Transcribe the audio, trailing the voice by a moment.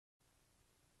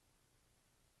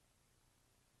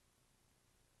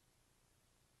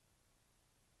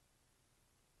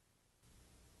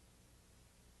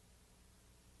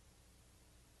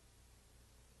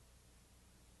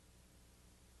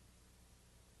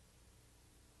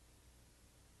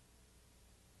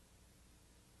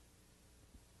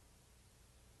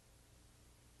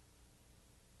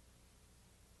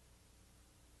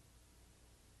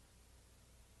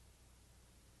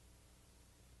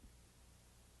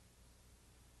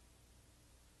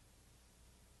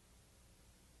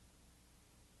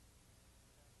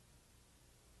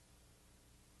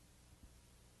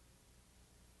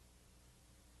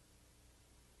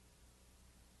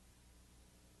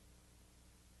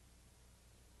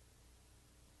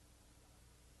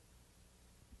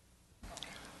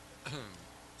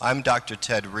I'm Dr.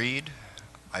 Ted Reed.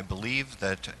 I believe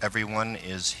that everyone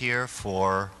is here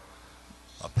for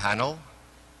a panel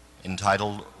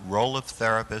entitled Role of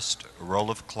Therapist, Role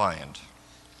of Client.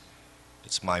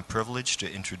 It's my privilege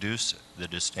to introduce the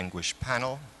distinguished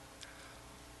panel.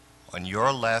 On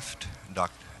your left,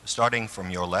 starting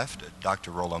from your left, Dr.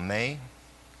 Rolla May.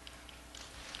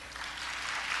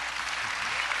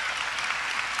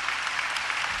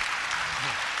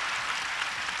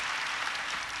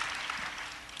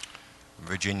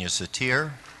 Virginia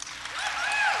Satir.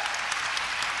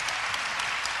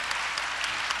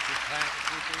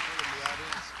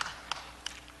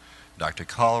 Dr.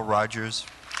 Carl Rogers.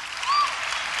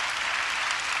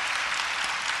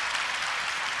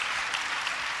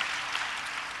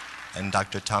 And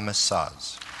Dr. Thomas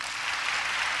Saz.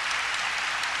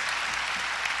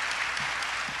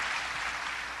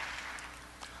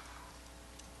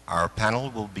 Our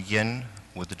panel will begin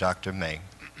with Dr. May.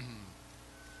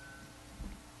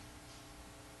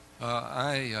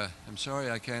 I'm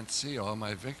sorry I can't see all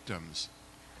my victims,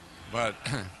 but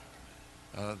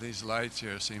these lights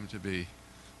here seem to be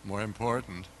more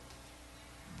important.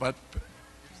 But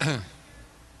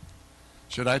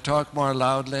should I talk more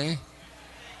loudly?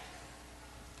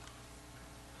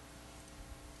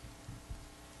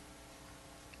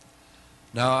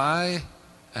 Now, I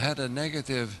had a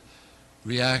negative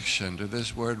reaction to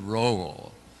this word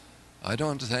role. I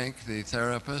don't think the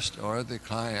therapist or the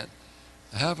client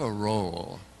have a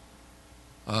role,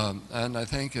 and I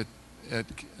think it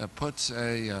puts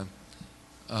a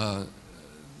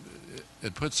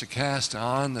cast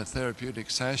on the therapeutic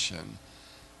session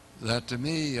that to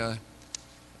me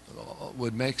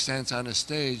would make sense on a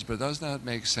stage, but does not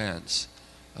make sense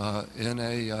when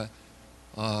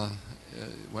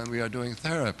we are doing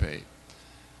therapy.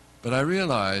 But I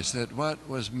realized that what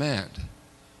was meant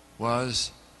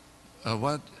was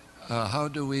how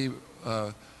do we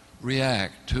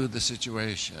react to the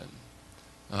situation?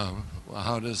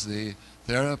 How does the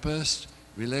therapist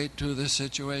relate to the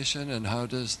situation, and how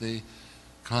does the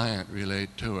client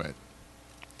relate to it?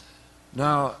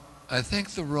 Now, I think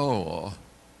the role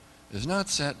is not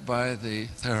set by the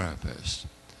therapist.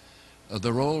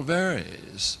 The role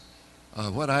varies.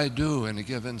 What I do in a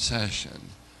given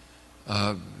session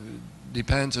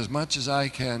depends as much as I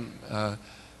can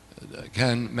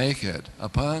make it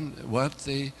upon what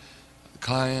the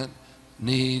client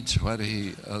needs,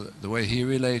 the way he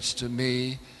relates to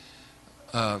me,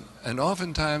 and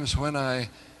oftentimes when I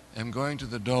am going to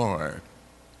the door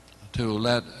to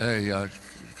let a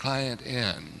client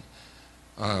in,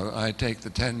 I take the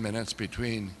 10 minutes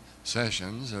between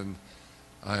sessions and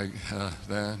I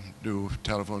then do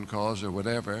telephone calls or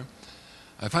whatever.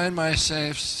 I find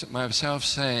myself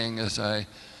saying as I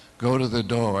go to the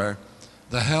door,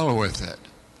 the hell with it.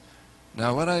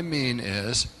 Now what I mean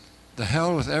is, the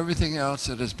hell with everything else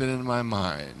that has been in my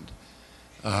mind.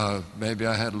 Maybe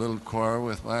I had a little quarrel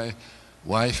with my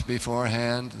wife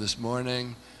beforehand this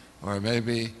morning, or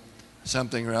maybe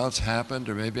something else happened,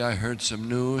 or maybe I heard some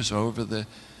news over the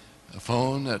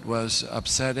phone that was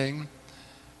upsetting.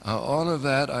 All of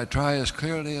that I try as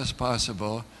clearly as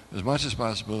possible, as much as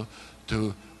possible,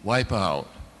 to wipe out.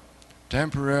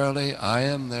 Temporarily, I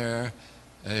am there,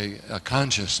 a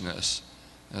consciousness,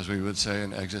 as we would say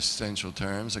in existential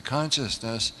terms, a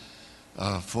consciousness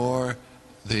for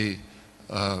the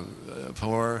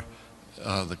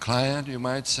client, you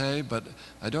might say, but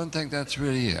I don't think that's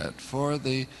really it. For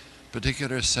the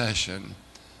particular session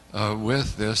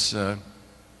with this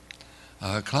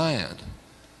client.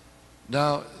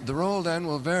 Now, the role then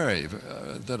will vary,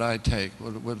 that I take,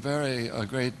 would vary a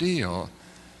great deal.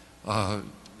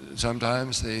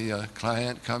 Sometimes the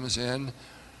client comes in,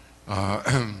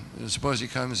 suppose he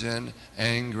comes in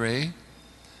angry,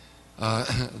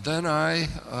 then I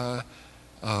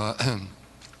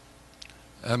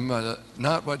am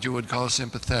not what you would call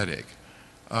sympathetic.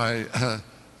 I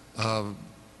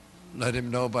let him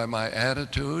know by my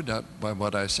attitude, not by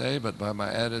what I say, but by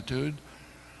my attitude,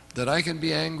 that I can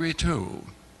be angry too.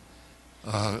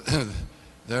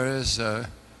 There is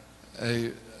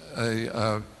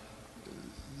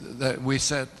that we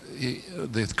set,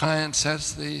 the client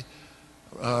sets the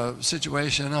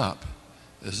situation up.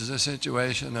 This is a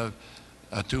situation of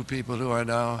two people who are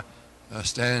now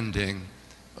standing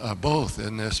both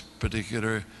in this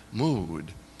particular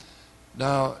mood.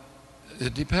 Now,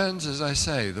 it depends, as I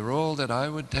say, the role that I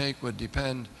would take would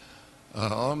depend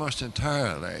almost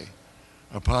entirely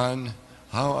upon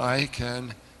how I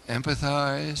can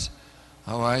empathize,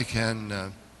 how I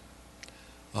can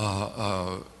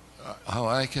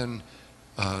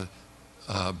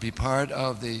be part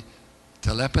of the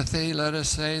telepathy, let us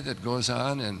say, that goes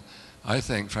on in I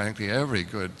think, frankly, every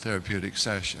good therapeutic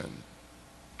session.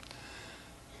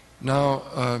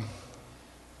 Now,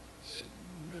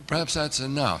 perhaps that's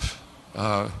enough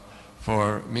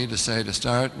for me to say to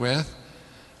start with,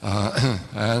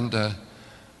 and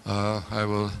I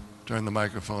will turn the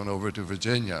microphone over to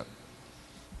Virginia.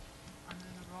 I'm in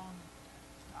the wrong.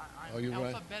 I'm Oh, you're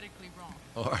right. alphabetically wrong.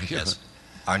 Oh, are you? Yes.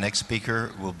 Our next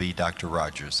speaker will be Dr.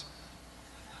 Rogers.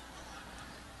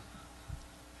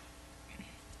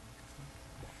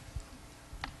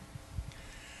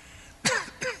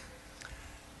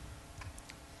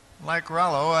 Like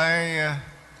Rollo, I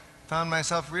found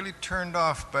myself really turned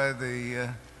off by the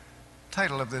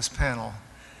title of this panel,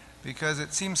 because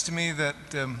it seems to me that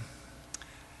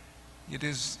it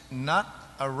is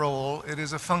not a role, it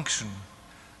is a function.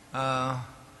 I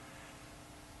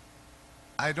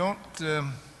don't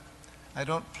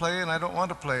play, and I don't want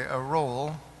to play a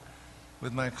role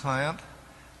with my client.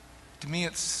 To me,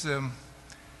 it's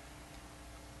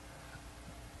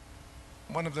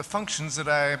one of the functions that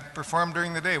I perform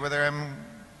during the day, whether I'm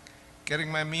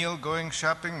getting my meal, going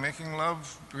shopping, making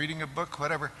love, reading a book,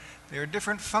 whatever. They are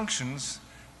different functions,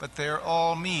 but they are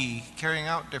all me carrying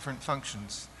out different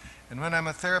functions. And when I'm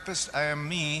a therapist, I am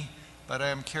me, but I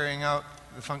am carrying out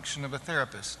the function of a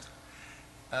therapist.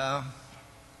 To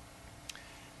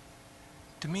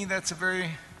me, that's a very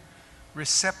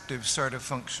receptive sort of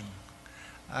function.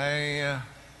 I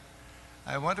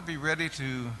want to be ready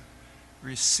to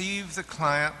receive the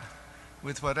client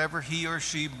with whatever he or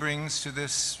she brings to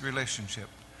this relationship.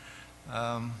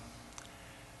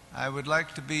 I would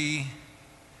like to be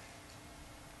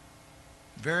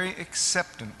very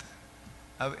acceptant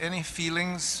of any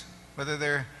feelings, whether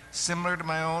they're similar to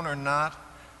my own or not,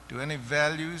 to any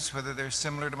values, whether they're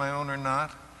similar to my own or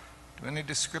not, to any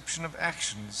description of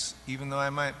actions, even though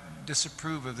I might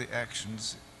disapprove of the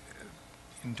actions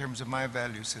in terms of my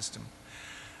value system.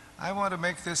 I want to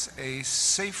make this a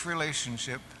safe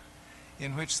relationship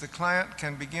in which the client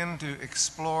can begin to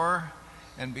explore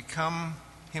and become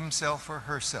himself or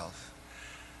herself.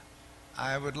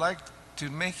 I would like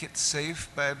to make it safe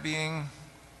by being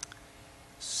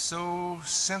so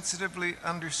sensitively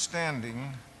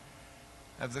understanding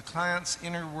of the client's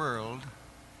inner world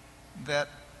that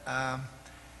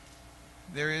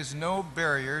there is no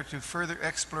barrier to further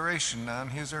exploration on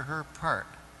his or her part.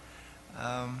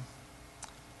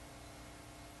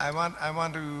 I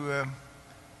want to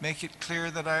make it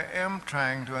clear that I am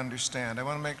trying to understand. I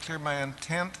want to make clear my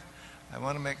intent. I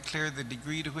want to make clear the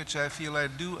degree to which I feel I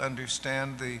do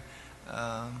understand the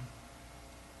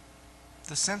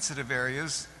sensitive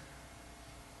areas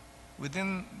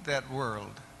within that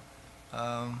world.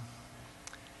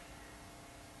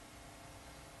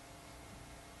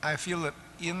 I feel that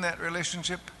in that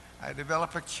relationship, I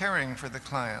develop a caring for the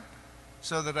client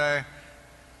so that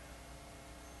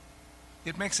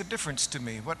it makes a difference to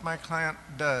me what my client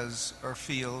does or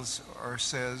feels or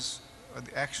says or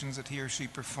the actions that he or she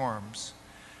performs.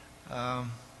 I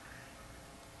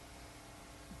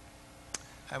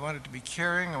want it to be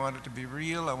caring, I want it to be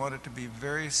real, I want it to be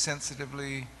very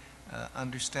sensitively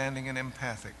understanding and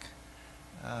empathic.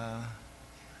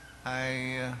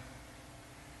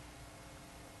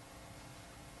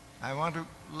 I want to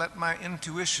let my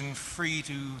intuition free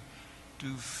to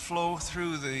flow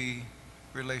through the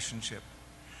relationship.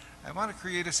 I want to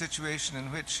create a situation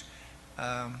in which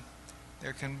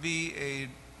there can be a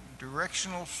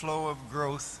directional flow of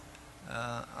growth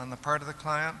on the part of the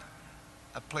client,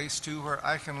 a place too where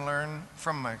I can learn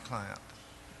from my client.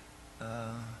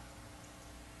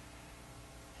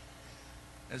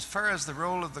 As far as the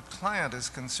role of the client is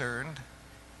concerned,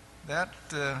 that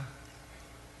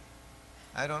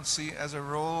I don't see as a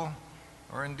role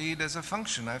or indeed as a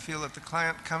function. I feel that the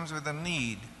client comes with a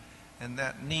need, and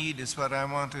that need is what I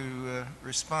want to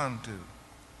respond to.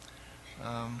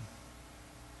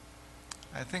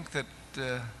 I think that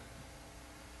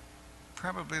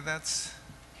probably that's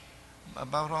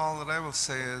about all that I will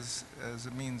say as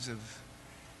a means of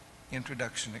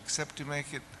introduction, except to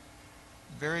make it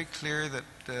very clear that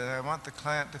I want the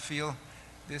client to feel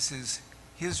this is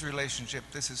his relationship,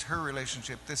 this is her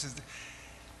relationship, this is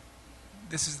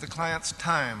the client's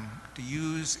time to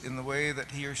use in the way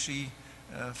that he or she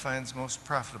finds most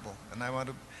profitable. And I want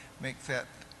to make that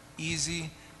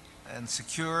easy and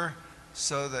secure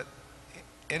so that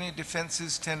any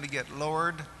defenses tend to get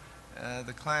lowered.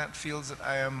 The client feels that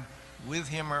I am with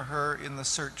him or her in the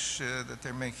search that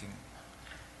they're making.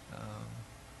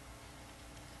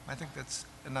 I think that's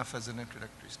enough as an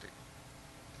introductory statement.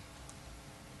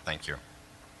 Thank you.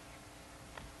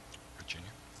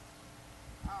 Virginia?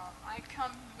 I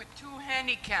come with two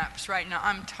handicaps right now.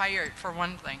 I'm tired, for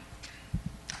one thing.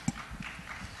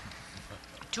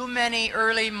 Too many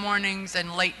early mornings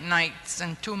and late nights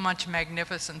and too much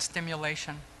magnificent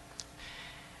stimulation.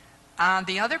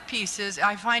 The other piece is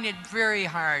I find it very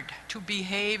hard to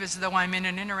behave as though I'm in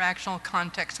an interactional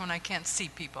context when I can't see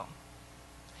people.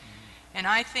 And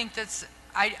I think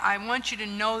I want you to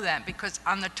know that, because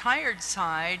on the tired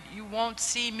side, you won't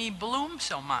see me bloom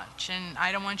so much, and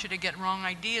I don't want you to get wrong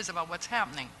ideas about what's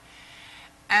happening.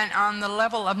 And on the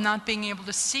level of not being able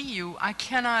to see you, I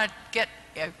cannot get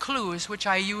clues, which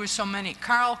I use so many.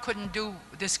 Carl couldn't do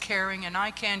this caring, and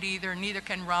I can't either, neither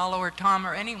can Rollo or Tom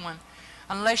or anyone,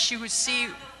 unless you see.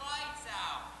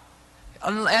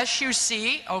 Unless you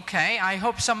see, okay, I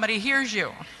hope somebody hears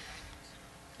you.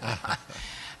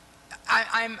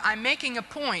 I'm making a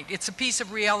point. It's a piece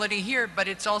of reality here, but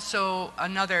it's also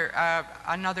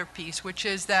another piece, which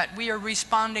is that we are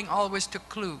responding always to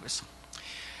clues.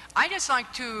 I just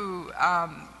like to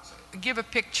give a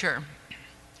picture.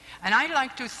 And I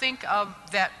like to think of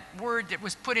that word that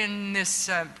was put in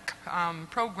this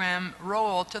program,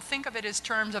 role, to think of it as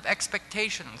terms of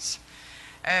expectations.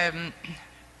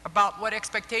 About what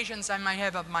expectations I might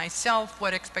have of myself,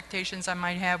 what expectations I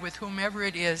might have with whomever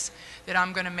it is that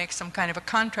I'm going to make some kind of a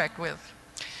contract with.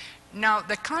 Now,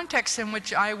 the context in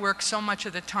which I work so much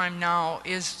of the time now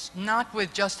is not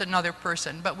with just another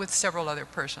person, but with several other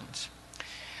persons.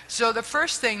 So the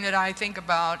first thing that I think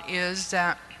about is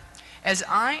that as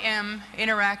I am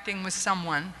interacting with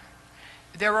someone,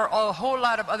 there are a whole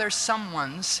lot of other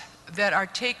someones that are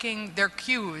taking their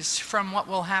cues from what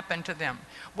will happen to them.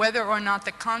 Whether or not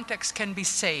the context can be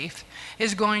safe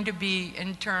is going to be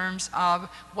in terms of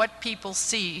what people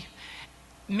see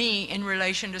me in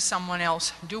relation to someone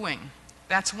else doing.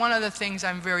 That's one of the things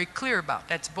I'm very clear about.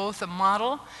 That's both a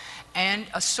model and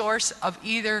a source of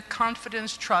either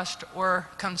confidence, trust, or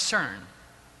concern.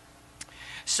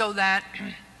 So that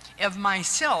of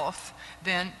myself,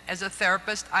 then, as a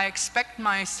therapist, I expect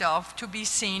myself to be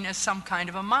seen as some kind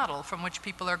of a model from which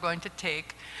people are going to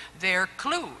take their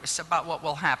clues about what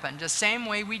will happen, the same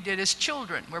way we did as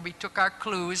children, where we took our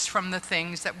clues from the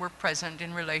things that were present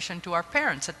in relation to our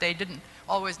parents that they didn't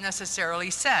always necessarily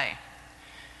say.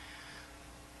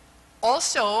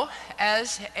 Also,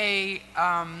 as a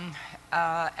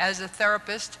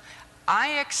therapist,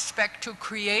 I expect to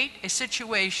create a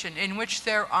situation in which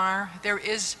there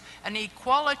is an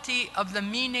equality of the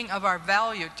meaning of our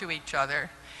value to each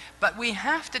other, but we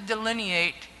have to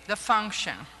delineate the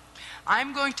function.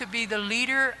 I'm going to be the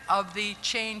leader of the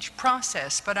change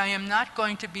process, but I am not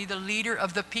going to be the leader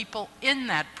of the people in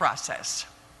that process.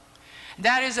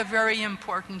 That is a very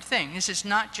important thing. This is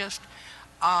not just,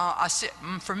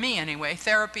 for me anyway,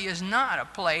 therapy is not a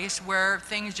place where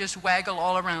things just waggle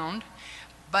all around.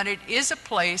 But it is a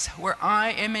place where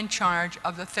I am in charge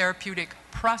of the therapeutic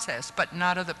process, but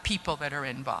not of the people that are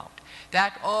involved.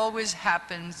 That always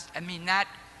happens. I mean,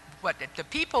 what the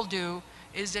people do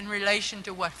is in relation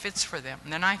to what fits for them.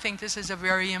 And I think this is a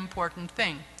very important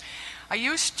thing. I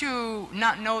used to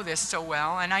not know this so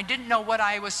well, and I didn't know what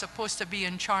I was supposed to be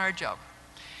in charge of.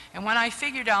 And when I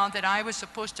figured out that I was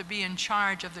supposed to be in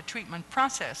charge of the treatment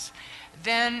process,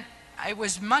 then it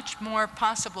was much more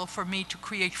possible for me to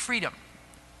create freedom,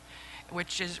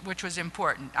 which was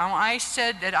important. Now, I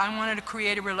said that I wanted to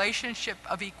create a relationship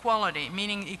of equality,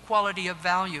 meaning equality of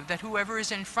value, that whoever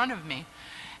is in front of me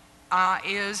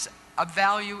is of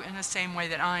value in the same way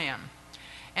that I am.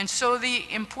 And so the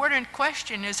important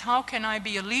question is, how can I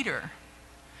be a leader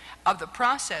of the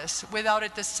process without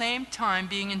at the same time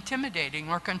being intimidating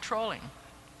or controlling?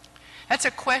 That's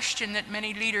a question that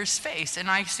many leaders face, and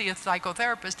I see a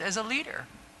psychotherapist as a leader.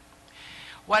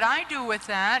 What I do with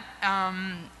that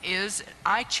is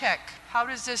I check, how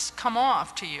does this come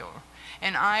off to you?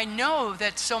 And I know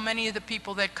that so many of the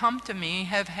people that come to me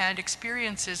have had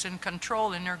experiences in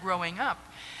control in their growing up,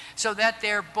 so that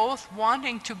they're both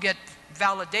wanting to get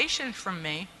validation from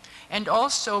me and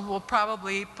also will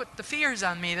probably put the fears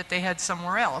on me that they had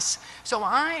somewhere else. So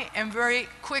I am very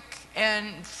quick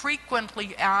and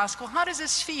frequently ask, well, how does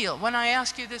this feel? When I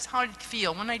ask you this, how did it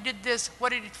feel? When I did this,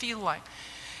 what did it feel like?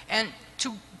 And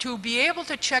to be able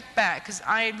to check back, because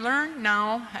I learned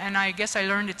now, and I guess I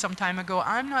learned it some time ago,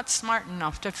 I'm not smart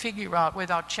enough to figure out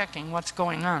without checking what's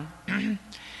going on.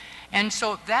 And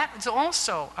so that's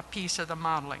also a piece of the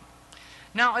modeling.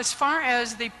 Now, as far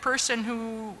as the person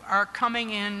who are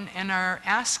coming in and are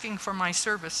asking for my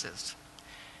services,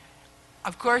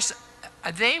 of course,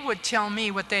 they would tell me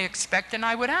what they expect and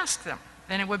I would ask them.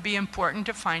 Then it would be important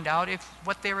to find out if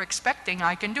what they're expecting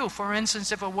I can do. For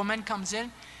instance, if a woman comes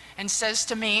in and says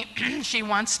to me she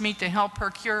wants me to help her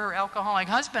cure her alcoholic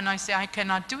husband, I say, I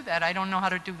cannot do that. I don't know how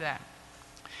to do that.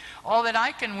 All that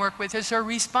I can work with is her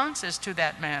responses to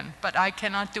that man, but I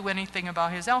cannot do anything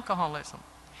about his alcoholism.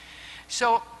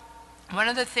 So one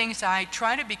of the things I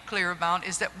try to be clear about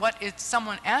is that what it's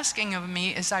someone asking of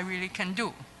me is I really can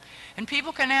do. And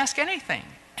people can ask anything.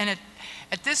 And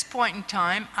at this point in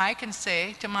time, I can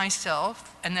say to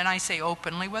myself, and then I say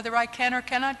openly, whether I can or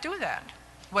cannot do that,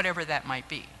 whatever that might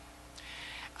be.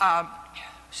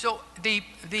 So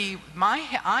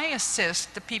I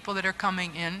assist the people that are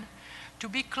coming in to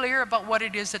be clear about what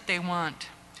it is that they want.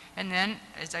 And then,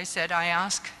 as I said, I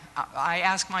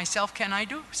ask myself, can I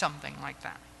do something like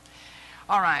that?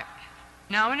 All right.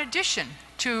 Now, in addition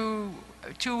to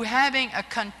having a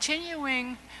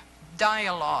continuing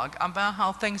dialogue about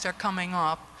how things are coming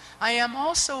up, I am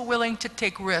also willing to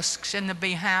take risks in the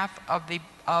behalf of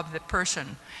the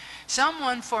person.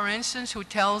 Someone, for instance, who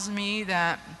tells me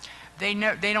that they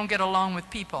don't get along with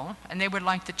people and they would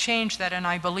like to change that, and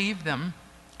I believe them.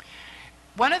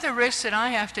 One of the risks that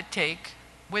I have to take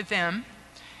with them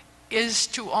is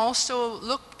to also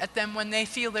look at them when they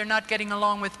feel they're not getting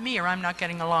along with me or I'm not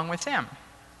getting along with them.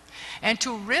 And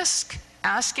to risk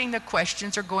asking the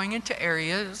questions or going into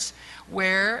areas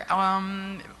where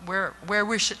I'm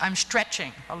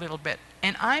stretching a little bit.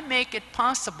 And I make it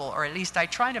possible, or at least I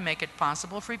try to make it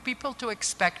possible, for people to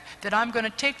expect that I'm going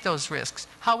to take those risks.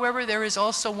 However, there is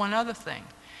also one other thing.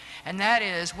 And that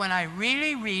is when I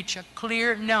really reach a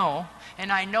clear no,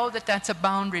 and I know that that's a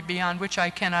boundary beyond which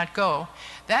I cannot go,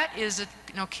 that is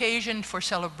an occasion for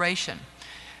celebration.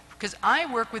 Because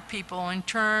I work with people in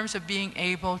terms of being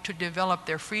able to develop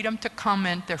their freedom to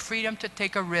comment, their freedom to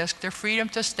take a risk, their freedom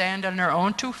to stand on their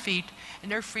own 2 feet,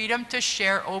 and their freedom to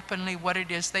share openly what it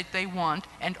is that they want,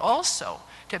 and also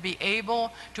to be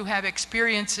able to have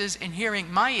experiences in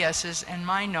hearing my yeses and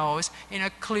my nos in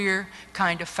a clear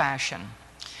kind of fashion.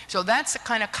 So that's the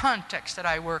kind of context that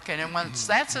I work in, and once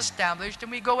that's established,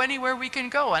 then we go anywhere we can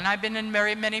go, and I've been in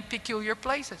very many peculiar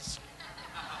places.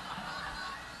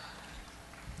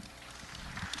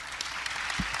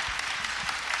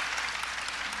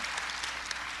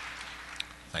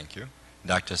 Thank you.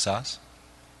 Dr. Sass?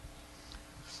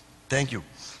 Thank you.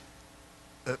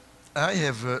 I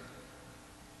have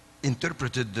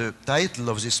interpreted the title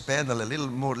of this panel a little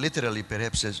more literally,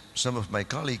 perhaps, as some of my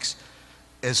colleagues,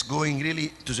 as going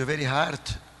really to the very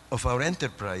heart of our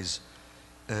enterprise.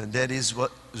 That is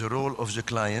what the role of the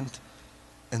client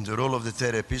and the role of the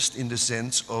therapist in the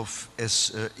sense of,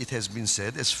 as it has been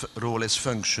said, as role as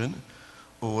function,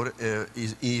 or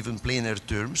even plainer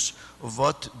terms, of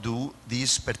what do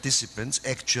these participants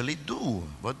actually do?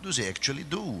 What do they actually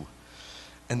do?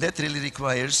 And that really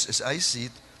requires, as I see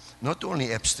it, not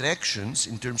only abstractions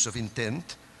in terms of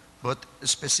intent, but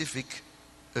specific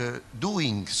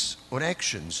doings or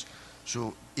actions.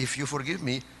 So if you forgive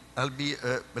me, I'll be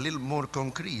a little more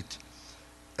concrete.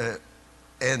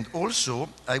 And also,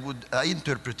 I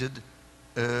interpreted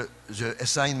the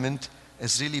assignment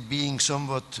as really being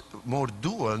somewhat more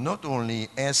dual, not only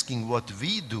asking what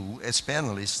we do as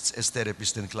panelists, as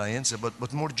therapists and clients,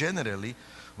 but more generally,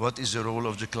 what is the role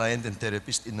of the client and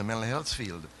therapist in the mental health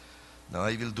field. Now,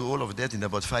 I will do all of that in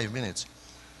about 5 minutes.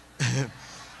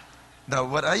 Now,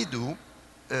 what I do,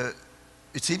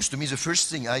 it seems to me the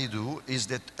first thing I do is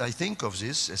that I think of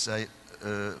this as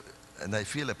and I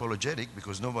feel apologetic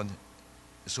because no one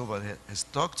so far has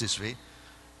talked this way.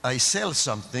 I sell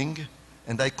something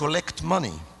and I collect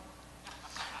money.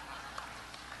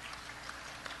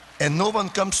 And no one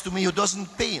comes to me who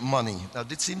doesn't pay money. Now,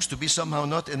 that seems to be somehow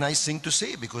not a nice thing to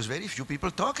say because very few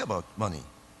people talk about money.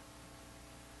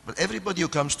 But everybody who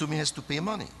comes to me has to pay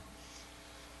money.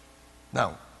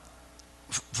 Now,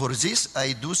 for this,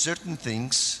 I do certain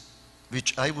things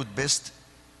which I would best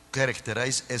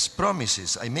characterize as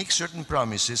promises. I make certain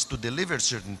promises to deliver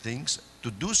certain things, to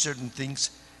do certain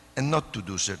things, and not to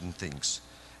do certain things.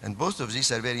 And both of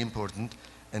these are very important,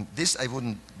 and this I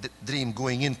wouldn't dream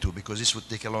going into because this would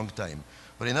take a long time.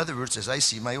 But in other words, as I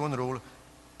see my own role,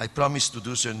 I promise to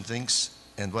do certain things,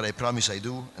 and what I promise I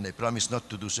do, and I promise not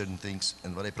to do certain things,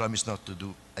 and what I promise not to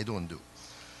do, I don't do.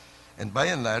 And by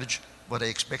and large, what I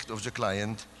expect of the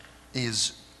client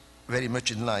is very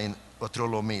much in line what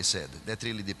Rollo May said. That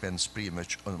really depends pretty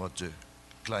much on what the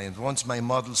client wants. My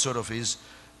model sort of is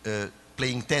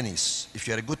playing tennis. If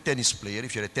you're a good tennis player,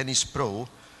 if you're a tennis pro,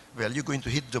 well, you're going to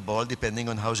hit the ball depending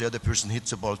on how the other person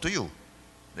hits the ball to you.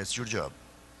 That's your job.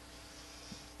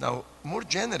 Now, more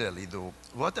generally though,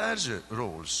 what are the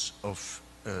roles of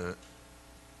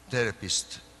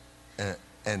therapist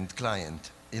and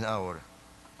client in our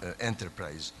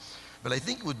enterprise? Well, I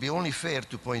think it would be only fair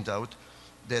to point out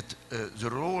that the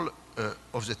role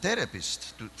of the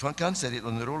therapist, to concentrate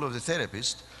on the role of the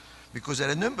therapist, because there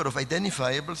are a number of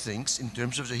identifiable things in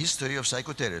terms of the history of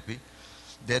psychotherapy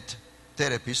that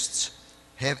therapists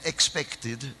have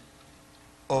expected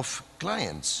of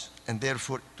clients, and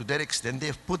therefore, to that extent, they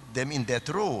have put them in that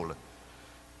role.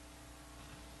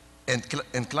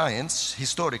 And clients,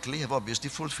 historically, have obviously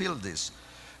fulfilled this.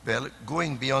 Well,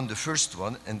 going beyond the first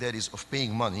one, and that is of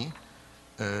paying money,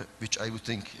 which I would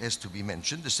think has to be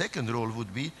mentioned, the second role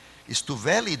would be is to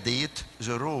validate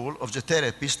the role of the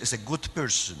therapist as a good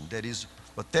person. That is,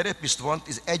 what therapists want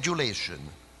is adulation,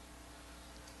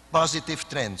 positive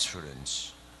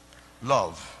transference,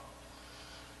 love.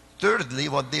 Thirdly,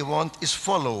 what they want is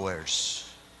followers.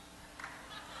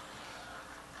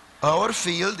 Our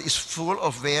field is full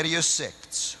of various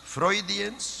sects: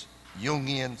 Freudians,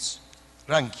 Jungians,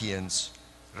 Rankians,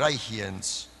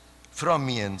 Reichians,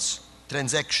 Frommians,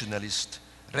 transactionalists,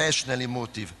 rational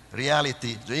emotive,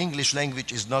 reality. The English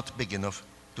language is not big enough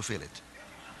to fill it.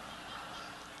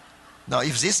 Now,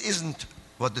 if this isn't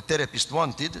what the therapist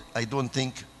wanted, I don't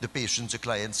think the patients, the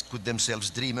clients, could themselves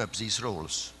dream up these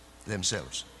roles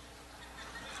themselves.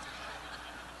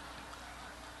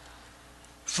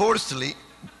 Fourthly,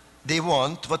 they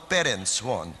want what parents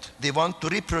want. They want to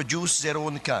reproduce their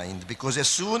own kind, because as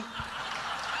soon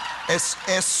as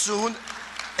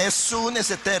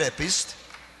a therapist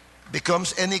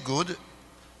becomes any good,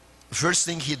 first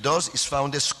thing he does is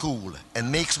found a school and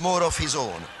makes more of his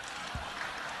own.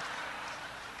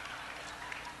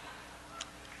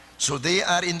 So they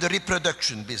are in the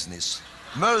reproduction business.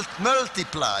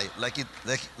 Multiply, like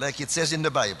it says in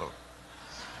the Bible.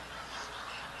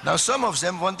 Now, some of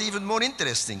them want even more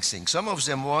interesting things. Some of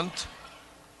them want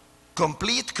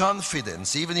complete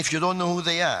confidence, even if you don't know who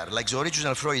they are, like the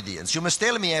original Freudians. You must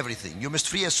tell me everything. You must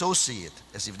free associate,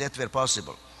 as if that were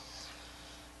possible.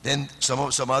 Then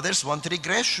some others want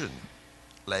regression,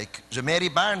 like the Mary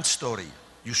Barnes story.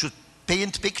 You should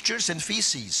paint pictures and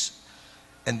feces,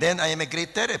 and then I am a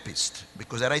great therapist,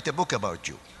 because I write a book about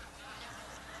you.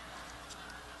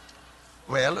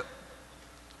 Well,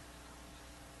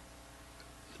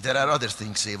 there are other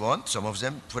things they want. Some of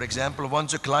them, for example,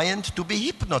 want the client to be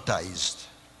hypnotized.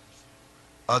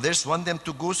 Others want them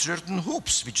to go certain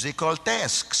hoops, which they call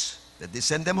tasks, that they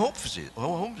send them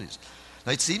home with.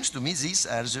 Now, it seems to me these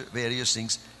are the various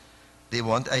things they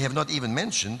want. I have not even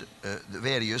mentioned the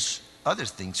various other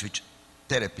things which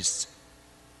therapists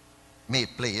may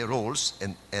play roles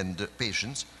and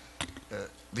patients,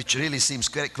 which really seems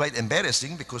quite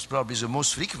embarrassing, because probably the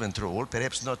most frequent role,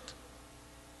 perhaps not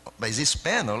by this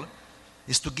panel,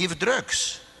 is to give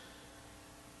drugs.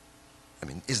 I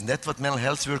mean, isn't that what mental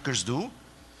health workers do?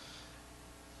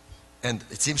 And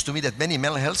it seems to me that many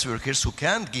mental health workers who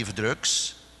can't give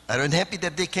drugs are unhappy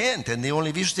that they can't, and they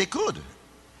only wish they could.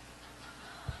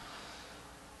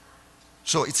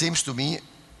 So it seems to me,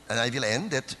 and I will end,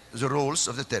 that the roles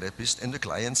of the therapist and the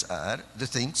clients are the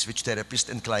things which therapists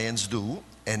and clients do,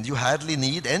 and you hardly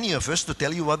need any of us to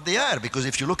tell you what they are, because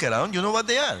if you look around, you know what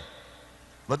they are,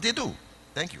 what they do.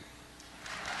 Thank you.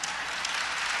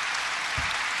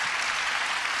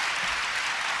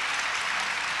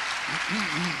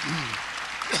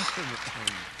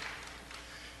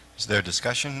 Is there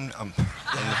discussion?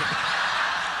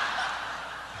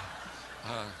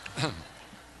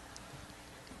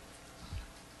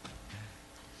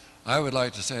 I would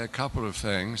like to say a couple of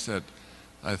things that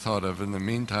I thought of in the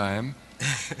meantime.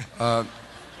 I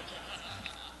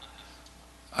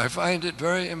find it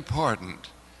very important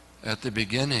at the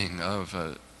beginning of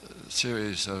a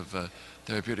series of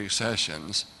therapeutic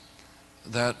sessions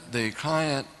that the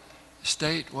client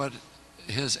state what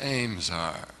his aims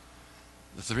are,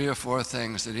 the 3 or 4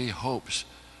 things that he hopes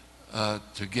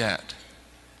to get.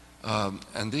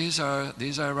 And these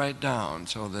I write down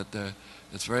so that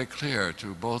it's very clear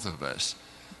to both of us.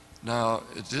 Now,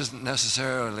 it isn't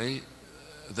necessarily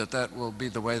that will be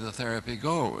the way the therapy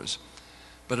goes,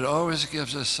 but it always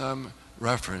gives us some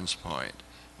reference point.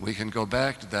 We can go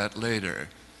back to that later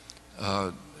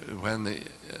as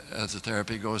the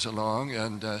therapy goes along,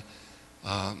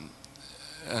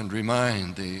 and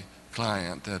remind the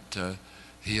client that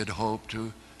he had hoped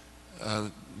to,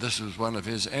 this was one of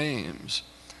his aims.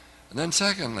 And then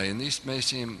secondly, and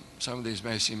some of these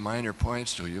may seem minor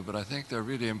points to you, but I think they're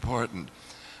really important.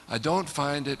 I don't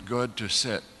find it good to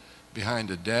sit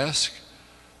behind a desk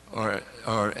or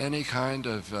any kind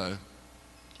of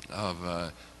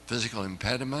physical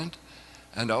impediment.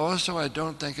 And also, I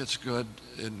don't think it's good,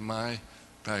 in my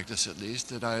practice at least,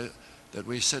 that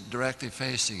we sit directly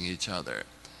facing each other.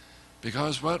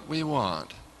 Because what we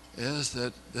want is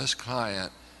that this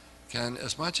client can,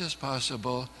 as much as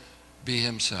possible, be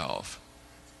himself,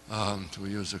 to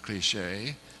use a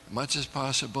cliche, much as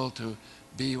possible to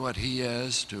be what he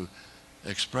is, to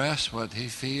express what he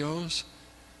feels.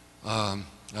 As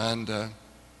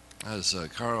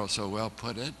Carl so well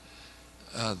put it,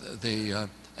 the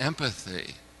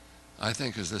empathy, I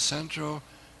think, is the central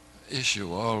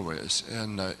issue always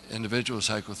in individual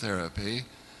psychotherapy.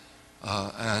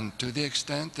 And to the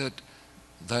extent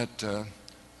that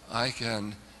I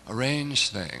can arrange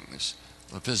things,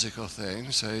 the physical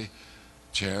things, say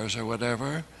chairs or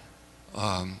whatever,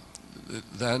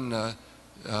 then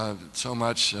so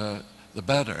much the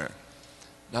better.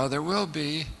 Now there will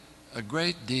be a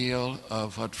great deal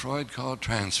of what Freud called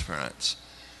transference.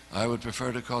 I would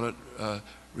prefer to call it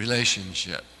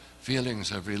relationship,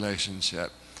 feelings of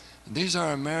relationship. And these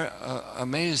are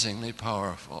amazingly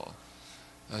powerful.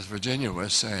 As Virginia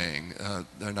was saying,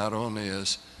 they're not only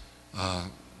as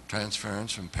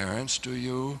transference from parents to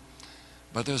you,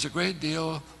 but there's a great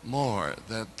deal more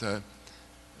that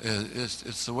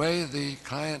it's the way the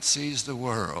client sees the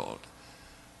world.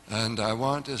 And I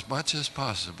want as much as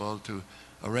possible to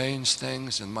arrange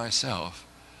things in myself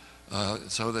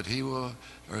so that he will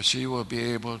or she will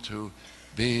be able to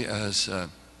be as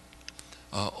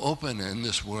open in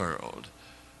this world,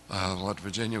 what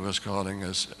Virginia was calling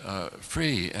as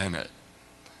free in it.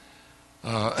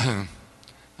 I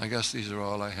guess these are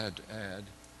all I had to add.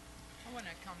 I want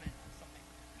to comment on something.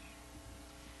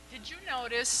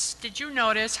 Did you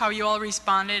notice how you all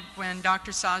responded when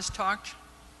Dr. Saz talked?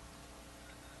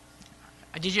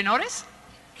 Did you notice?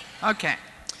 Okay.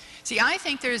 See, I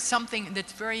think there's something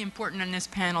that's very important in this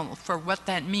panel for what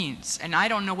that means. And I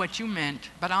don't know what you meant,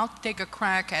 but I'll take a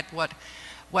crack at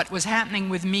what was happening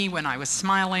with me when I was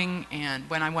smiling and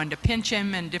when I wanted to pinch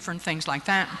him and different things like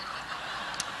that.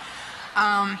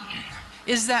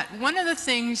 Is that one of the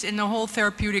things in the whole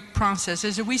therapeutic process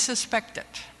is that we suspect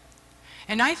it.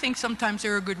 And I think sometimes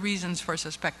there are good reasons for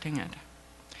suspecting it.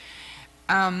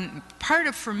 Part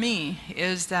of, for me,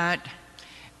 is that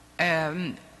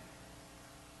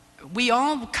we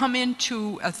all come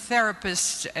into a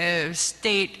therapist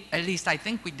state, at least I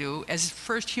think we do, as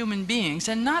first human beings,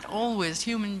 and not always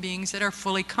human beings that are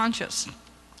fully conscious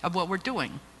of what we're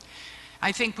doing.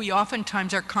 I think we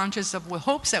oftentimes are conscious of the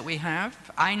hopes that we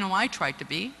have. I know I try to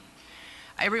be.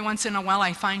 Every once in a while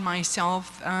I find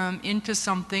myself into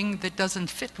something that doesn't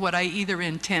fit what I either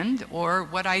intend or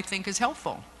what I think is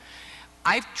helpful.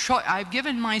 I've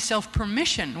given myself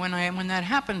permission when that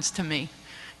happens to me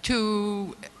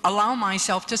to allow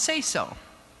myself to say so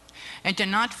and to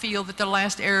not feel that the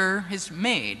last error is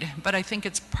made, but I think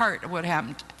it's part of what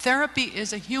happened. Therapy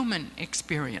is a human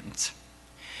experience,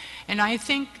 and I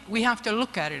think we have to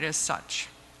look at it as such.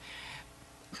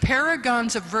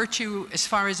 Paragons of virtue, as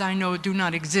far as I know, do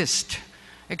not exist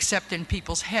except in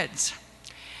people's heads.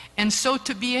 And so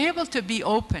to be able to be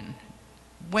open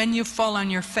when you fall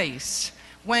on your face,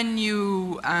 when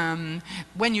you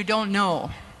don't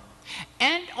know,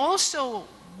 and also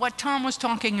what Tom was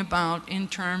talking about in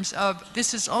terms of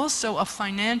this is also a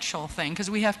financial thing because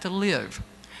we have to live.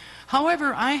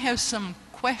 However, I have some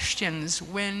questions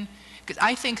because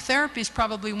I think therapy is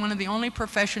probably one of the only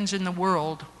professions in the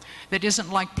world that isn't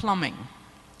like plumbing.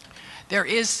 There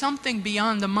is something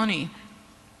beyond the money,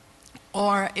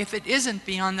 or if it isn't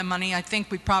beyond the money, I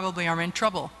think we probably are in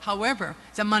trouble. However,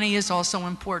 the money is also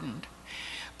important.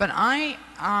 But I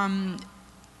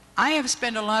have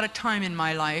spent a lot of time in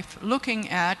my life looking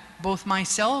at both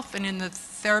myself and in the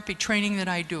therapy training that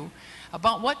I do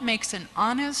about what makes an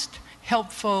honest,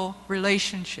 helpful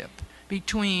relationship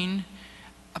between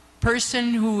a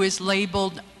person who is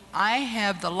labeled, I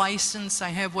have the license, I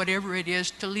have whatever it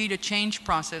is to lead a change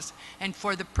process, and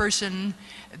for the person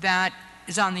that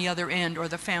is on the other end or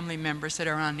the family members that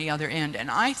are on the other end.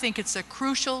 And I think it's a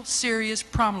crucial, serious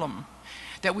problem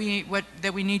that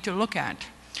we need to look at.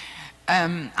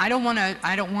 I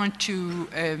don't want to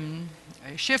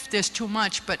shift this too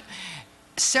much, but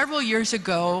several years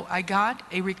ago, I got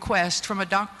a request from a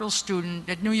doctoral student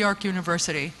at New York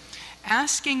University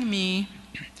asking me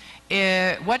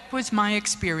what was my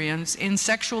experience in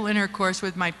sexual intercourse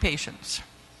with my patients.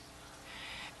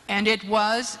 And it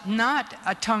was not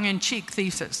a tongue-in-cheek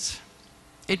thesis.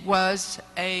 It was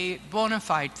a bona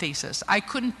fide thesis. I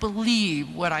couldn't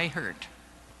believe what I heard,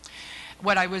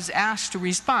 what I was asked to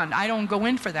respond. I don't go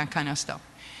in for that kind of stuff.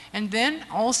 And then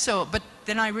also, but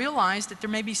then I realized that there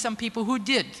may be some people who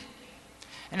did.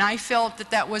 And I felt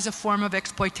that that was a form of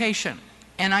exploitation.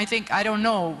 And I think, I don't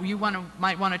know, you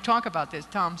might want to talk about this,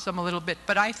 Tom, a little bit,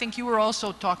 but I think you were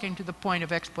also talking to the point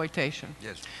of exploitation.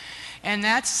 Yes. And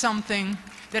that's something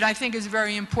that I think is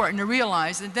very important to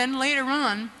realize. And then later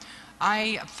on,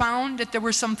 I found that there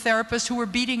were some therapists who were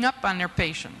beating up on their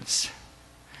patients.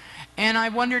 And I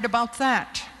wondered about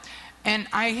that. And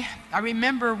I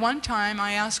remember one time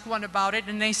I asked one about it,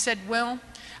 and they said, well,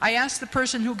 I asked the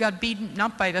person who got beaten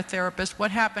up by the therapist,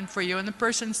 what happened for you? And the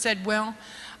person said, well,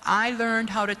 I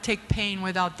learned how to take pain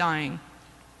without dying.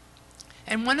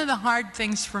 And one of the hard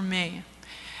things for me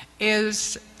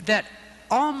is that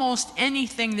almost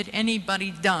anything that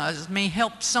anybody does may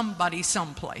help somebody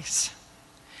someplace.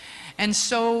 And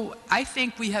so I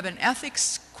think we have an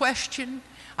ethics question.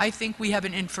 I think we have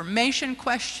an information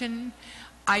question.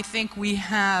 I think we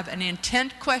have an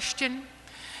intent question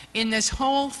in this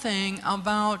whole thing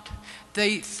about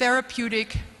the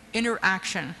therapeutic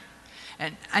interaction.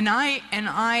 And I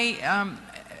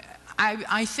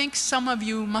think some of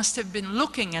you must have been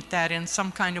looking at that in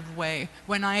some kind of way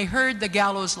when I heard the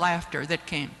gallows laughter that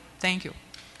came. Thank you.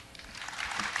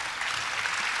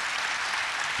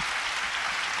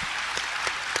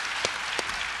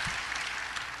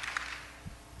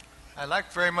 I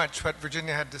liked very much what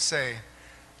Virginia had to say.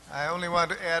 I only want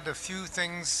to add a few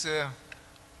things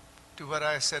to what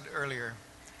I said earlier.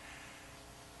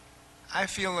 I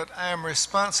feel that I am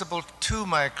responsible to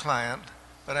my client,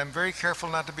 but I'm very careful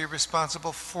not to be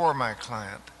responsible for my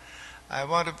client. I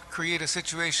want to create a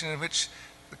situation in which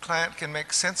the client can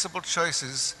make sensible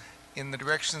choices in the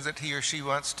directions that he or she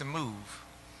wants to move.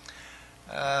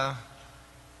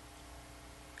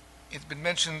 It's been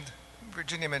mentioned,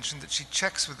 Virginia mentioned that she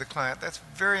checks with the client. That's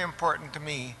very important to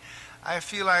me. I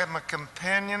feel I am a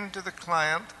companion to the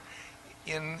client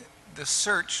in the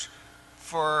search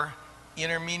for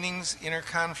inner meanings, inner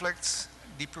conflicts,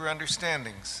 deeper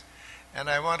understandings. And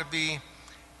I want the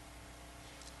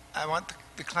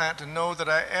client to know that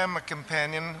I am a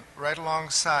companion right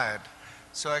alongside.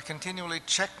 So I continually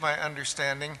check my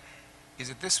understanding.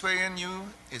 Is it this way in you?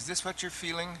 Is this what you're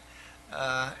feeling?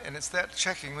 And it's that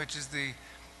checking which is the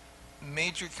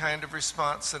major kind of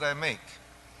response that I make.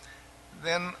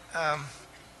 Then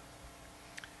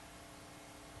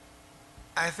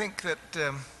I think that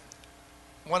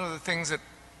one of the things that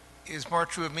is more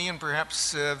true of me and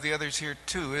perhaps of the others here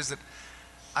too is that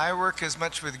I work as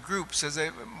much with groups,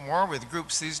 more with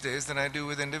groups these days than I do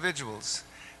with individuals.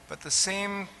 But the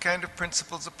same kind of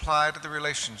principles apply to the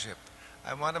relationship.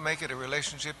 I want to make it a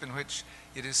relationship in which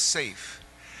it is safe.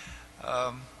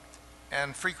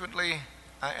 And frequently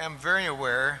I am very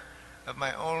aware of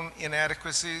my own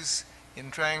inadequacies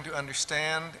in trying to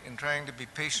understand, in trying to be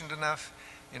patient enough,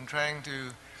 in trying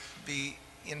to be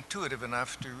intuitive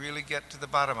enough to really get to the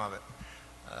bottom of it.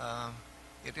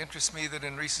 It interests me that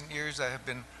in recent years I have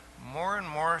been more and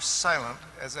more silent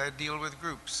as I deal with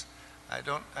groups.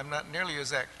 I'm not nearly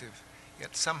as active,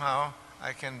 yet somehow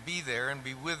I can be there and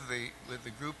be with the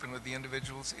group and with the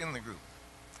individuals in the group.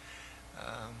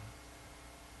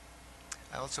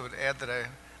 I also would add that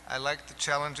I like the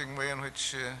challenging way in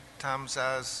which Tom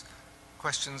Zha's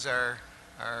questions our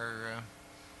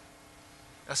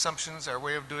assumptions, our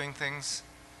way of doing things.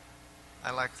 I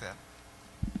like that.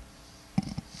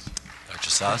 Dr.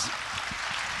 Saz?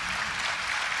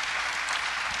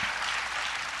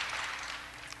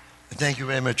 Thank you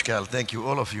very much, Carl. Thank you,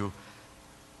 all of you.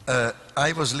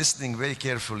 I was listening very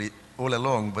carefully all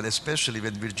along, but especially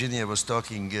when Virginia was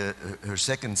talking her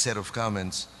second set of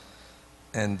comments.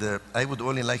 And I would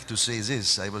only like to say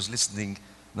this. I was listening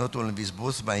not only with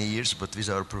both my ears, but with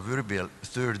our proverbial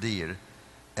third ear.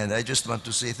 And I just want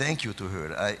to say thank you to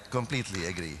her. I completely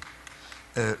agree.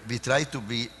 We try to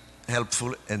be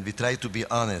helpful and we try to be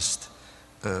honest.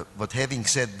 But having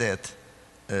said that,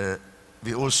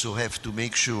 we also have to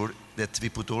make sure that we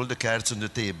put all the cards on the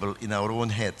table in our own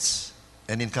heads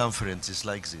and in conferences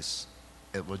like this.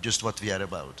 Just what we are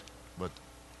about. But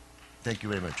thank you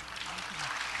very much.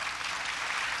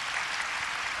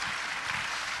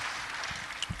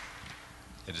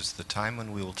 It is the time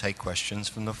when we will take questions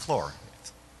from the floor.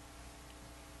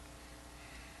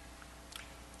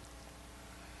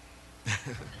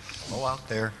 Oh, out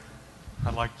there.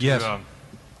 I'd like to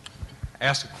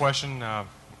ask a question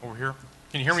over here.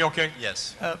 Can you hear me okay?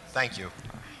 Yes. Thank you.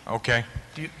 Okay.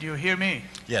 Do you hear me?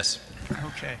 Yes.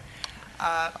 Okay.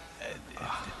 I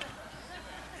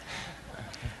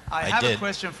have did. a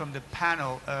question from the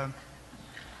panel,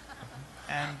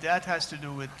 and that has to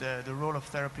do with the role of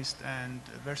therapist and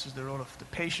versus the role of the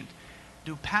patient.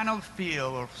 Do panel feel,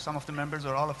 or some of the members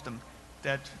or all of them,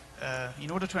 that in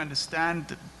order to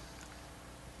understand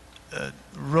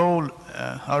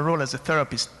our role as a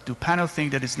therapist, do panel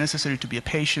think that it's necessary to be a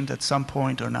patient at some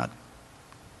point or not?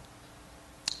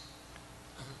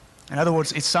 In other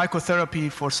words, is psychotherapy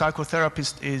for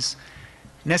psychotherapists is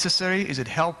necessary? Is it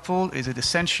helpful? Is it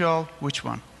essential? Which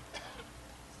one?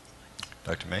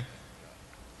 Dr. May?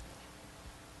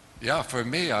 Yeah, for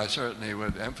me, I certainly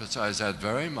would emphasize that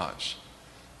very much.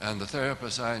 And the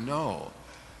therapists I know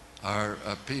are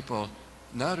people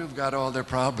not who've got all their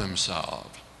problems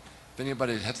solved. If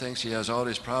anybody thinks he has all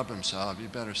his problems solved, you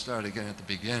better start again at the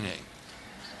beginning.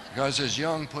 Because as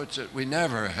Jung puts it, we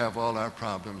never have all our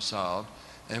problems solved.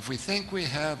 And if we think we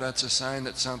have, that's a sign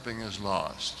that something is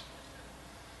lost.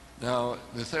 Now,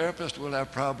 the therapist will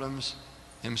have problems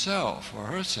himself or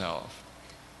herself.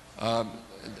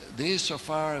 These, so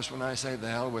far as when I say the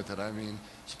hell with it, I mean,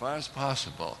 as far as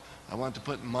possible, I want to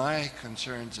put my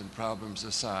concerns and problems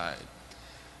aside.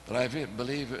 But I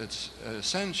believe it's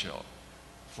essential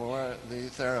for the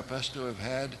therapist to have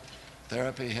had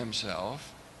therapy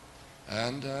himself.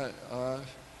 And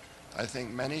I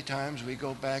think many times we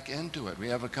go back into it. We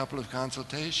have a couple of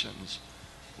consultations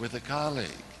with a colleague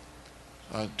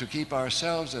to keep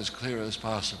ourselves as clear as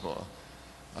possible.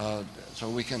 So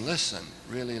we can listen,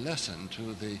 really listen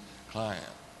to the client.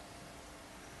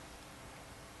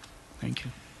 Thank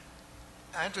you.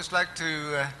 I'd just like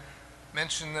to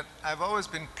mention that I've always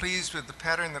been pleased with the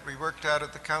pattern that we worked out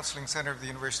at the Counseling Center of the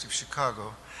University of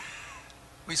Chicago.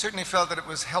 We certainly felt that it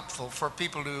was helpful for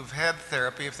people to have had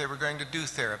therapy if they were going to do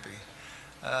therapy,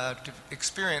 to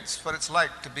experience what it's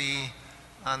like to be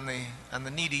on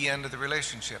the needy end of the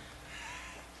relationship.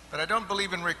 But I don't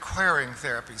believe in requiring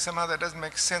therapy. Somehow that doesn't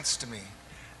make sense to me.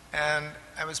 And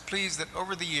I was pleased that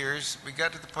over the years we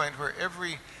got to the point where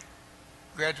every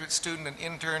graduate student and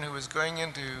intern who was going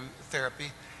into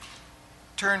therapy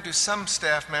turned to some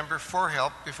staff member for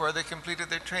help before they completed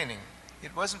their training.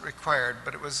 It wasn't required,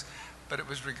 but it was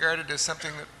regarded as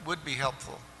something that would be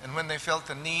helpful. And when they felt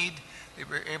the need, they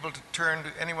were able to turn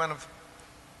to any one of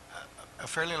a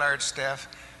fairly large staff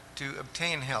to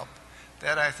obtain help.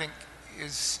 That, I think,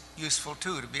 is useful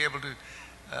too, to be able to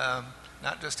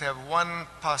not just have one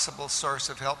possible source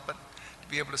of help, but to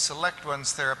be able to select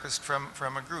one's therapist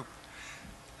from a group.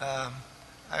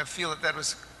 I feel that that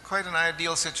was quite an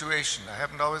ideal situation. I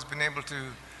haven't always been able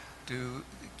to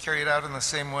carry it out in the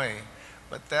same way,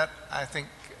 but that, I think,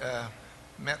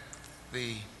 met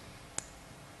the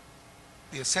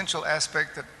essential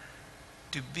aspect that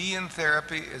to be in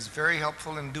therapy is very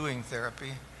helpful in doing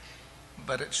therapy,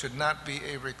 but it should not be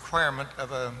a requirement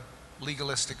of a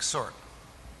legalistic sort.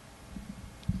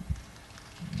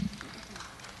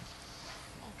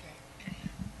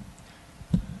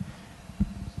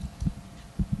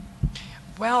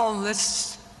 Well,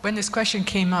 when this question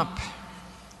came up,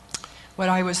 what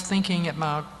I was thinking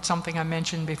about, something I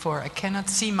mentioned before, I cannot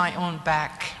see my own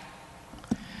back.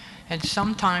 And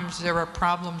sometimes there are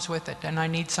problems with it, and I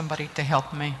need somebody to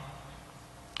help me.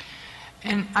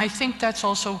 And I think that's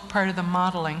also part of the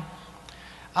modeling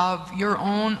of your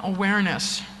own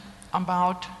awareness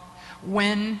about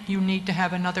when you need to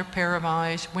have another pair of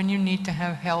eyes, when you need to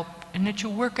have help, and that you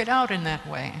work it out in that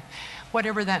way,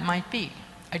 whatever that might be.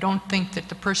 I don't think that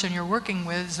the person you're working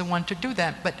with is the one to do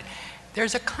that, but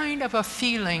there's a kind of a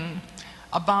feeling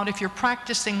about if you're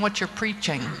practicing what you're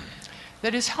preaching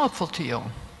that is helpful to you.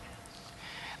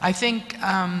 I think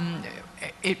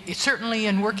certainly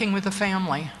in working with a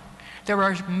family, there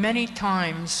are many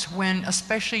times when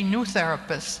especially new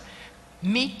therapists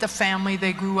meet the family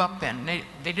they grew up in.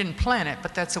 They didn't plan it,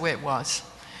 but that's the way it was.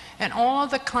 And all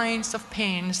the kinds of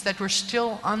pains that were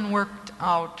still unworked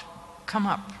out come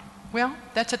up. Well,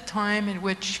 that's a time in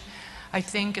which I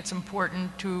think it's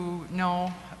important to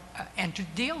know and to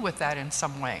deal with that in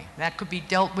some way. That could be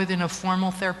dealt with in a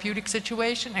formal therapeutic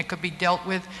situation. It could be dealt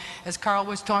with, as Carl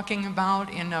was talking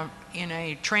about, in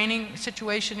a training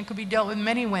situation. It could be dealt with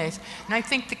many ways. And I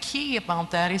think the key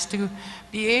about that is to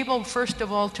be able, first of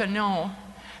all, to know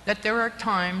that there are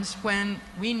times when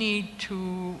we need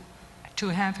to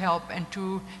have help and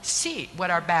to see what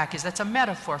our back is. That's a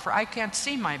metaphor for I can't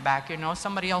see my back, you know,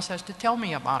 somebody else has to tell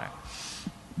me about it.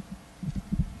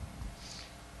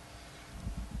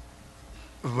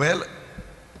 Well,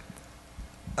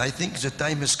 I think the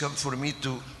time has come for me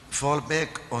to fall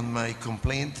back on my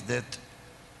complaint that,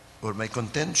 or my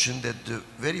contention that the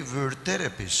very word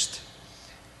therapist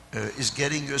is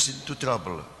getting us into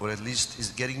trouble, or at least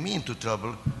is getting me into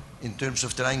trouble in terms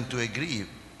of trying to agree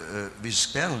with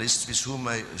panelists with whom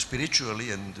I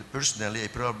spiritually and personally I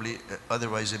probably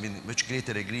otherwise am in much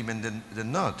greater agreement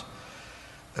than not.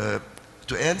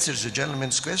 To answer the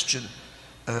gentleman's question,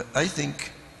 I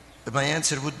think my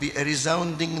answer would be a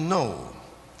resounding no,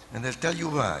 and I'll tell you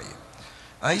why.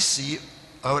 I see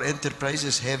our enterprise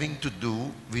as having to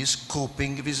do with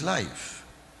coping with life.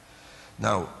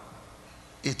 Now,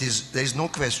 there is no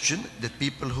question that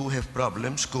people who have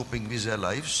problems coping with their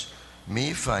lives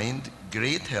may find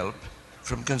great help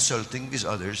from consulting with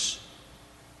others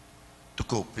to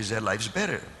cope with their lives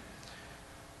better.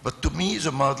 But to me,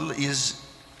 the model is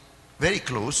very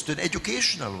close to an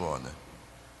educational one.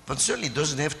 One certainly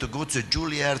doesn't have to go to the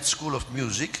Juilliard School of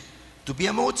Music to be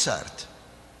a Mozart.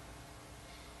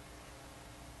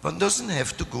 One doesn't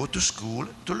have to go to school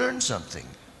to learn something.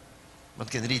 One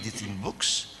can read it in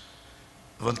books.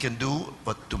 One can do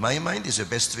what, to my mind, is the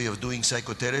best way of doing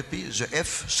psychotherapy, the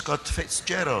F. Scott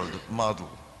Fitzgerald model.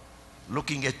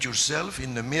 Looking at yourself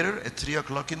in the mirror at 3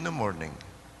 o'clock in the morning.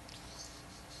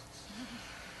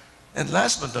 And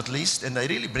last but not least, and I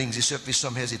really bring this up with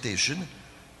some hesitation,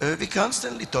 we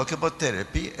constantly talk about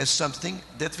therapy as something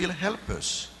that will help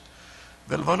us.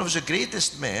 Well, one of the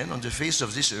greatest men on the face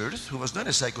of this earth, who was not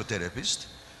a psychotherapist,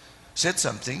 said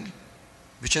something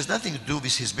which has nothing to do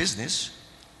with his business.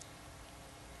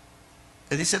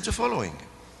 And he said the following: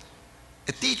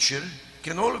 a teacher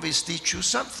can always teach you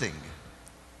something.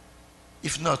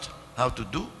 If not how to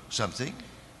do something,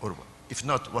 or if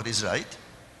not what is right,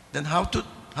 then how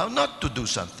not to do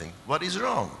something, what is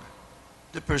wrong.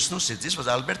 The person who said this was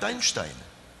Albert Einstein.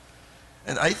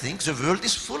 And I think the world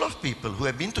is full of people who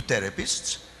have been to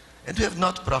therapists and who have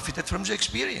not profited from the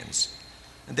experience.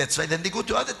 And that's why then they go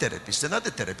to other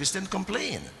therapists and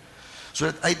complain. So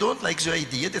that I don't like the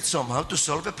idea that somehow to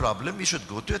solve a problem we should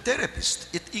go to a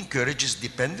therapist. It encourages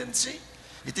dependency.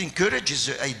 It encourages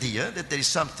the idea that there is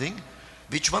something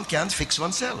which one can't fix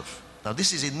oneself. Now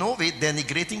this is in no way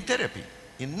denigrating therapy.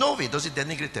 In no way does it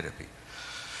denigrate therapy.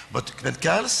 But when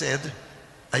Carl said,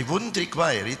 I wouldn't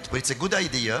require it, but it's a good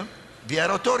idea, we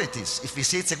are authorities. If we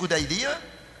say it's a good idea,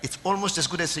 it's almost as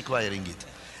good as requiring it.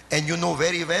 And you know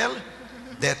very well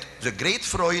that the great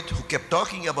Freud, who kept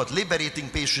talking about liberating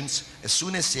patients, as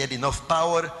soon as he had enough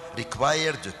power,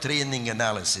 required the training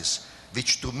analysis,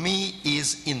 which to me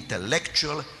is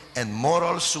intellectual and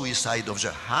moral suicide of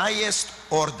the highest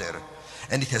order.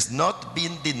 And it has not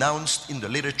been denounced in the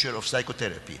literature of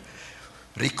psychotherapy.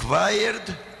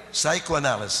 Required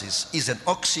psychoanalysis is an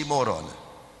oxymoron.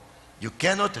 You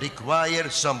cannot require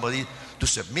somebody to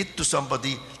submit to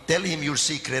somebody, tell him your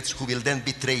secrets, who will then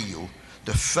betray you.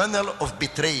 The funnel of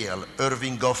betrayal,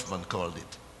 Irving Goffman called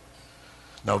it.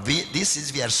 Now we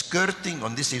are skirting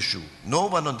on this issue. No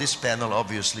one on this panel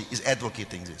obviously is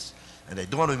advocating this. And I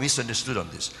don't want to be misunderstood on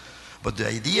this. But the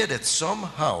idea that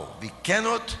somehow we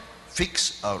cannot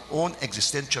fix our own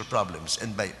existential problems,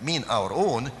 and by mean our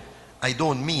own, I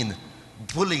don't mean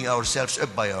pulling ourselves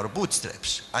up by our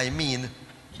bootstraps. I mean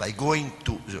by going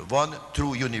to the one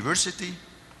true university,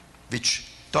 which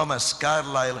Thomas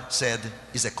Carlyle said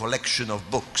is a collection of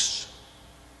books.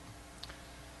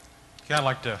 Okay, I'd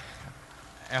like to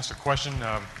ask a question.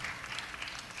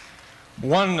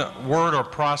 One word or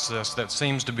process that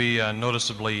seems to be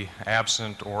noticeably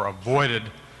absent or avoided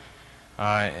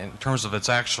in terms of its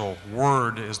actual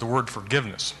word is the word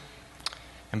forgiveness,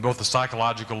 in both the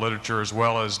psychological literature as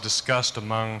well as discussed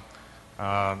among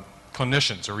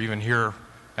clinicians or even here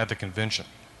at the convention.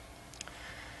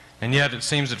 And yet it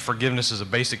seems that forgiveness is a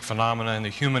basic phenomena in the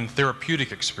human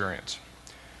therapeutic experience.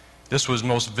 This was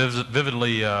most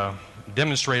vividly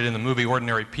demonstrated in the movie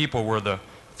Ordinary People, where the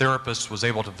therapist was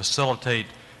able to facilitate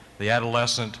the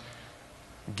adolescent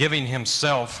giving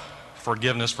himself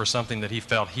forgiveness for something that he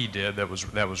felt he did that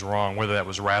was wrong, whether that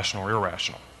was rational or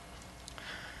irrational.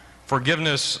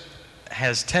 Forgiveness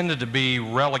has tended to be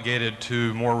relegated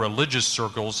to more religious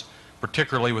circles,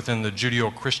 particularly within the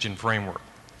Judeo-Christian framework.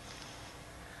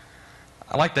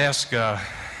 I'd like to ask kind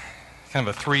of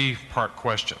a three-part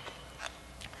question.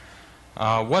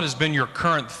 What has been your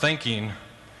current thinking,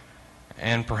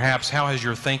 and perhaps how has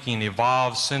your thinking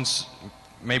evolved since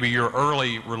maybe your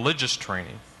early religious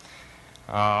training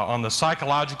on the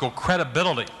psychological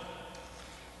credibility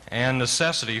and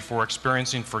necessity for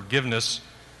experiencing forgiveness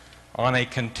on a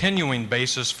continuing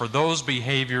basis for those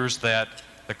behaviors that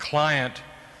the client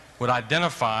would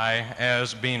identify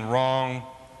as being wrong,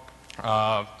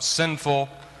 sinful,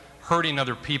 hurting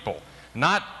other people?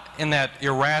 Not in that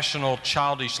irrational,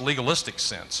 childish, legalistic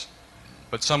sense,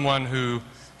 but someone who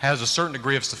has a certain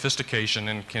degree of sophistication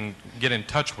and can get in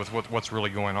touch with what's really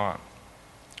going on.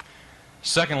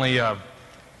 Secondly,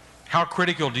 how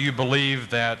critical do you believe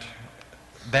that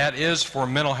is for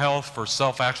mental health, for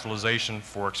self-actualization,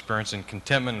 for experiencing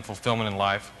contentment and fulfillment in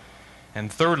life?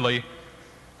 And thirdly,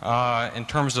 in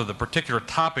terms of the particular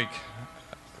topic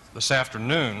this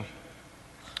afternoon,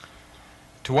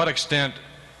 to what extent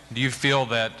do you feel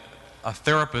that a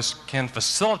therapist can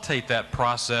facilitate that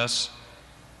process,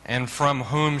 and from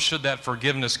whom should that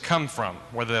forgiveness come from,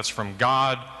 whether that's from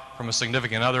God, from a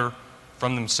significant other,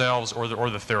 from themselves, or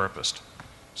the therapist?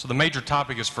 So the major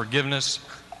topic is forgiveness,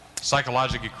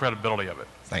 psychological credibility of it.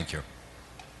 Thank you.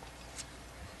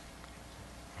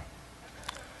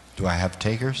 Do I have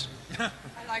takers? I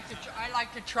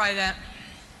like to try that.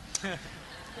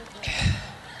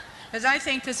 Because I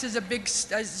think this is a big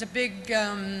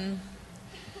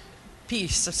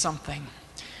piece of something.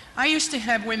 I used to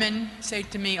have women say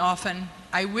to me often,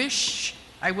 I wish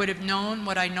I would have known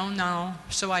what I know now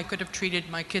so I could have treated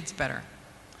my kids better.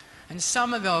 And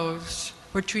some of those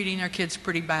were treating their kids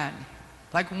pretty bad.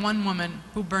 Like one woman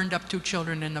who burned up 2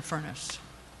 children in the furnace.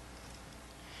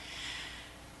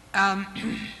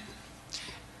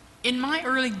 In my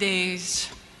early days,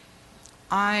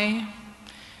 I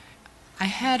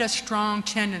had a strong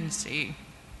tendency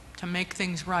to make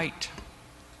things right.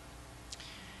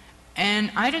 And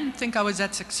I didn't think I was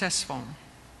that successful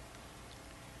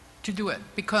to do it,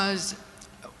 because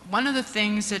one of the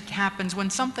things that happens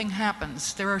when something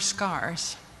happens, there are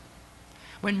scars.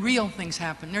 When real things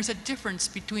happen, there's a difference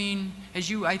between,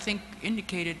 as you I think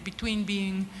indicated, between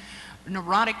being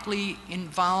neurotically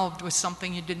involved with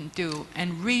something you didn't do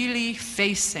and really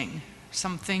facing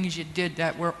some things you did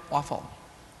that were awful.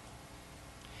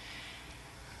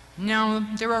 Now,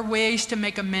 there are ways to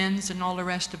make amends and all the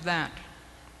rest of that.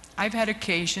 I've had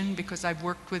occasion, because I've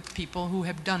worked with people who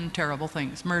have done terrible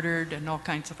things, murdered and all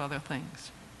kinds of other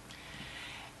things.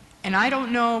 And I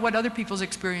don't know what other people's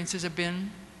experiences have been,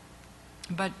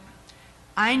 but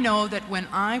I know that when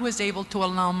I was able to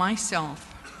allow myself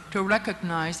to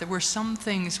recognize there were some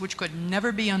things which could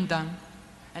never be undone,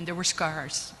 and there were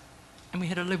scars, and we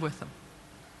had to live with them.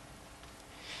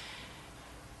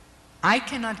 I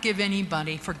cannot give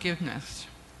anybody forgiveness.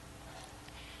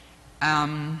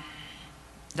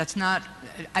 That's not,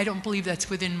 I don't believe that's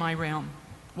within my realm.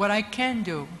 What I can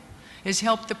do is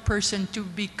help the person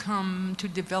to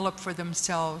develop for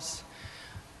themselves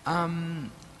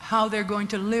how they're going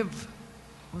to live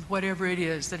with whatever it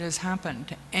is that has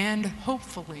happened, and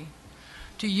hopefully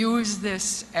to use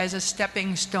this as a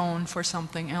stepping stone for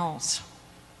something else.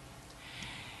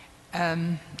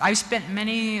 I spent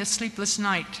many a sleepless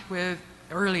night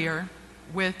earlier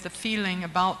with the feeling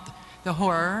about the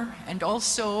horror, and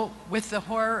also with the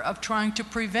horror of trying to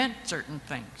prevent certain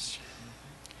things.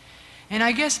 And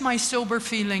I guess my sober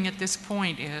feeling at this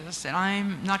point is that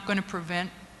I'm not going to prevent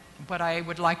what I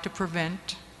would like to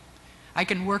prevent. I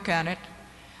can work at it,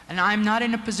 and I'm not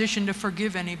in a position to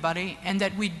forgive anybody, and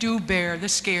that we do bear the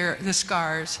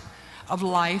scars of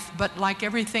life, but like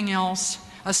everything else,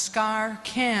 a scar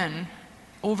can,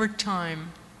 over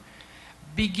time,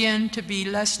 begin to be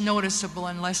less noticeable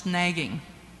and less nagging.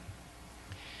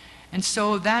 And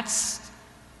so that's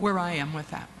where I am with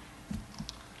that.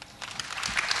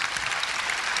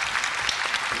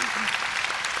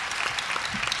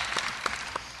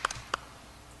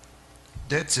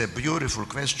 That's a beautiful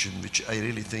question, which I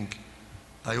really think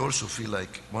I also feel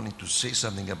like wanting to say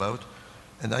something about.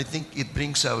 And I think it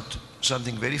brings out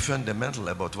something very fundamental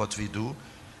about what we do.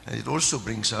 And it also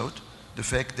brings out the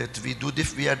fact that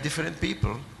we are different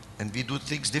people, and we do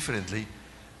things differently.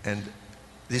 And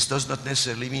this does not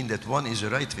necessarily mean that one is a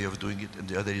right way of doing it and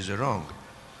the other is a wrong.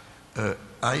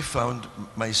 I found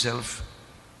myself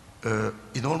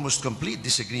in almost complete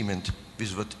disagreement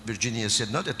with what Virginia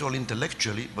said, not at all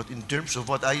intellectually, but in terms of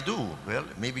what I do. Well,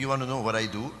 maybe you want to know what I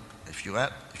do. If you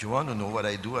want to know what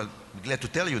I do, I'll be glad to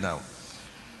tell you now.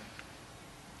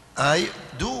 I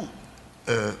do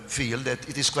feel that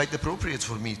it is quite appropriate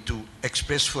for me to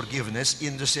express forgiveness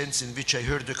in the sense in which I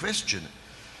heard the question.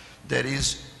 There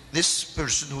is this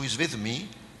person who is with me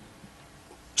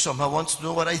somehow wants to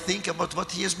know what I think about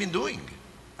what he has been doing.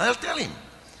 I'll tell him.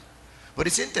 But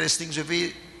it's interesting the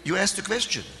way you asked the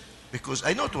question, because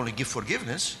I not only give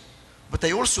forgiveness, but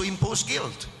I also impose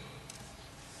guilt.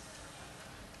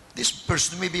 This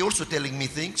person may be also telling me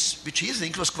things which he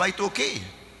thinks was quite okay.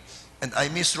 And I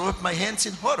may throw up my hands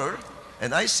in horror,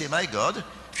 and I say, my God,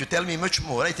 if you tell me much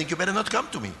more, I think you better not come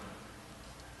to me.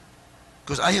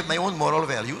 Because I have my own moral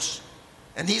values,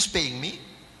 and he's paying me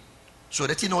so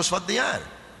that he knows what they are.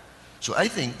 So I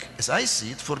think, as I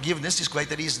see it, forgiveness is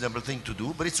quite a reasonable thing to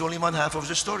do, but it's only one half of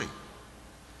the story.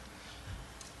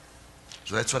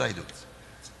 So that's what I do.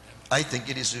 I think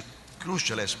it is a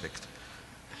crucial aspect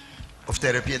of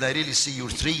therapy, and I really see your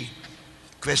 3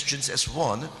 questions as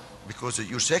one, because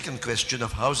your second question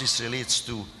of how this relates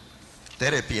to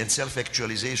therapy and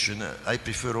self-actualization, I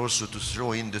prefer also to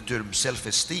throw in the term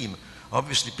self-esteem.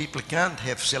 Obviously, people can't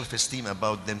have self-esteem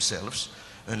about themselves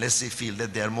unless they feel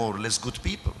that they are more or less good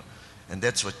people. And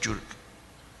that's what your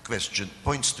question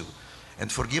points to.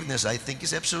 And forgiveness, I think,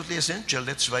 is absolutely essential.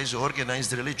 That's why the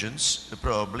organized religions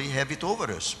probably have it over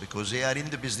us, because they are in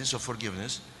the business of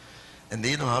forgiveness, and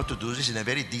they know how to do this in a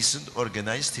very decent,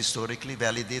 organized, historically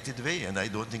validated way. And I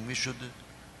don't think we should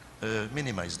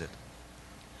minimize that.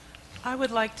 I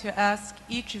would like to ask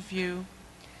each of you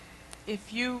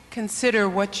if you consider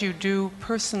what you do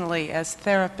personally as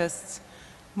therapists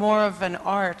more of an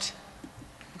art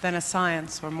than a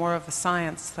science, or more of a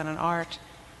science than an art,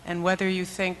 and whether you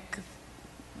think,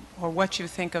 or what you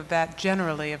think of that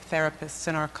generally of therapists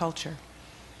in our culture.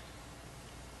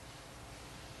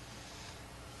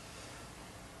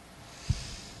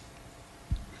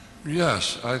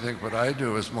 Yes, I think what I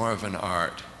do is more of an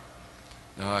art.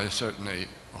 Now, I certainly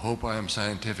hope I am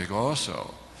scientific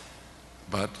also,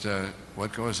 but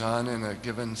what goes on in a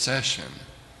given session,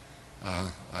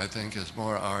 I think is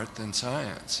more art than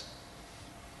science.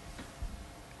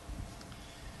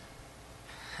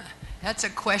 That's a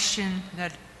question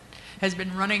that has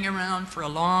been running around for a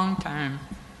long time.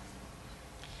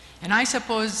 And I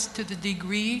suppose to the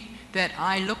degree that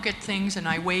I look at things and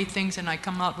I weigh things and I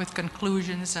come out with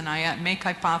conclusions and I make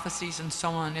hypotheses and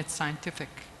so on, it's scientific.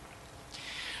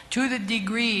 To the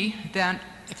degree that,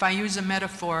 if I use a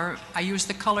metaphor, I use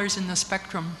the colors in the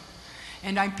spectrum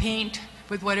and I paint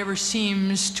with whatever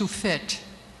seems to fit,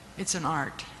 it's an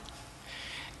art.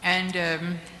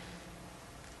 And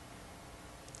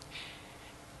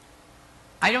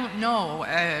I don't know,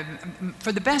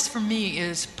 for the best for me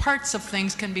is parts of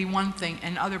things can be one thing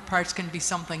and other parts can be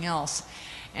something else.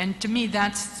 And to me,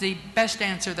 that's the best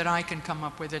answer that I can come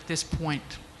up with at this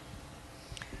point.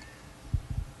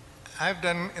 I've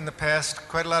done in the past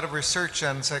quite a lot of research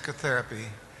on psychotherapy,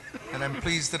 and I'm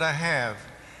pleased that I have.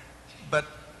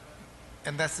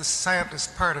 And that's the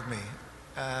scientist part of me,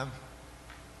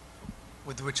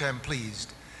 with which I'm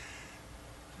pleased.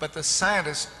 But the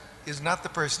scientist is not the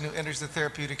person who enters the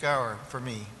therapeutic hour for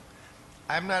me.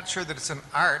 I'm not sure that it's an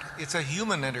art, it's a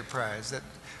human enterprise that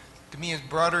to me is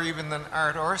broader even than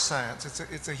art or science.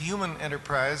 It's a human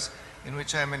enterprise in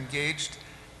which I'm engaged,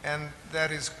 and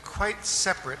that is quite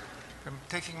separate from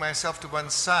taking myself to one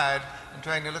side and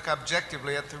trying to look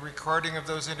objectively at the recording of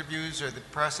those interviews or the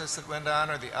process that went on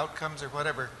or the outcomes or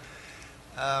whatever.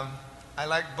 I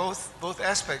like both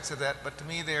aspects of that, but to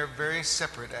me they are very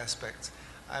separate aspects.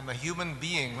 I'm a human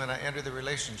being when I enter the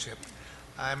relationship.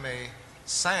 I'm a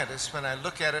scientist when I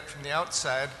look at it from the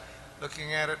outside,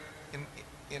 looking at it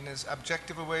in as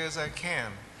objective a way as I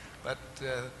can. But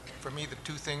for me, the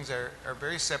two things are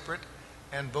very separate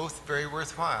and both very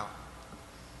worthwhile.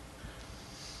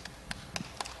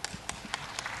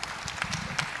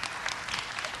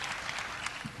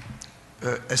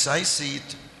 As I see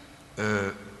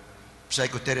it,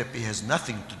 psychotherapy has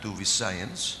nothing to do with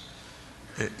science.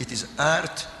 It is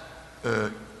art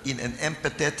in an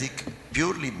empathetic,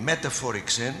 purely metaphoric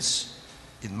sense.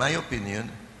 In my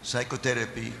opinion,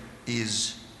 psychotherapy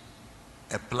is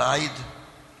applied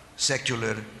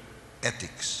secular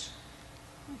ethics,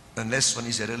 unless one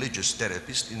is a religious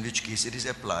therapist, in which case it is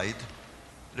applied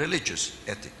religious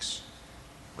ethics.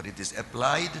 But it is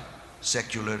applied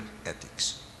secular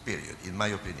ethics, period, in my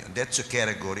opinion. That's a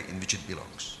category in which it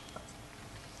belongs.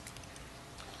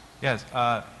 Yes,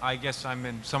 I guess I've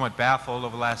been somewhat baffled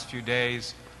over the last few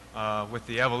days with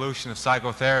the evolution of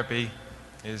psychotherapy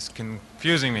is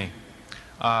confusing me.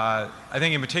 I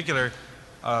think in particular,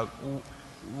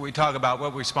 we talk about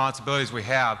what responsibilities we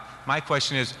have. My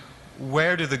question is,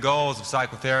 where do the goals of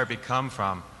psychotherapy come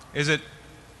from? Is it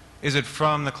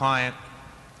from the client?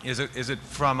 Is it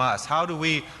from us? How do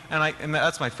we, and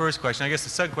that's my first question. I guess the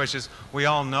second question is, we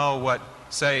all know what,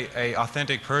 say, an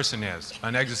authentic person is,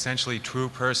 an existentially true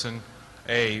person,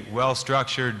 a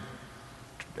well-structured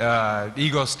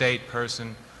ego state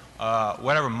person,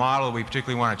 whatever model we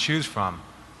particularly want to choose from.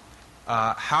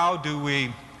 How do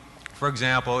we, for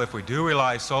example, if we do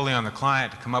rely solely on the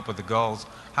client to come up with the goals,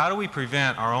 how do we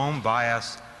prevent our own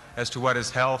bias as to what is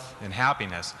health and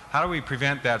happiness? How do we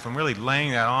prevent that from really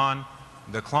laying that on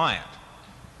the client?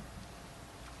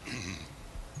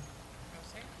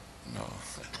 No.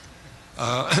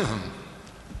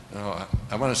 No,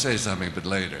 I want to say something, but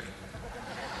later.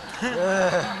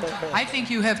 I think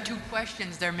you have two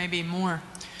questions there, maybe more.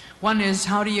 One is,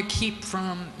 how do you keep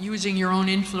from using your own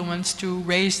influence to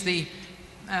raise the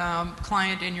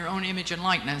client in your own image and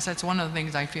likeness? That's one of the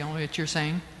things I feel that you're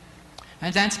saying.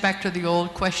 And that's back to the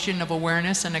old question of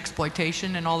awareness and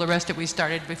exploitation and all the rest that we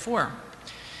started before.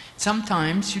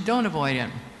 Sometimes you don't avoid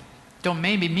it. Don't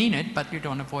maybe mean it, but you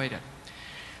don't avoid it.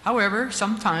 However,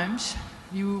 sometimes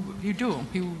you do.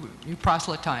 You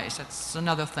proselytize. That's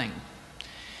another thing.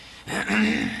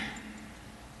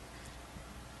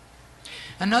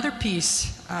 Another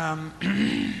piece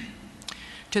to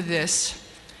this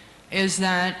is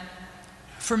that,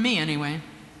 for me anyway,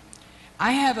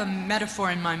 I have a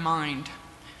metaphor in my mind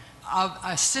of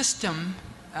a system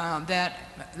that,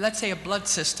 let's say a blood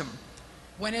system.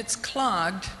 When it's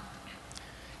clogged,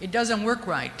 it doesn't work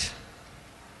right.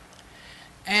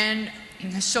 And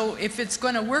so if it's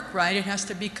going to work right, it has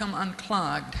to become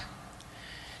unclogged.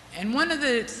 And one of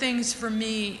the things for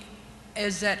me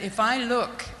is that if I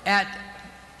look at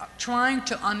trying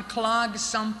to unclog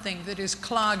something that is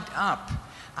clogged up,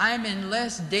 I'm in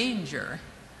less danger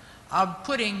of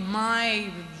putting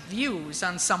my views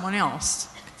on someone else.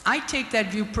 I take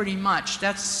that view pretty much.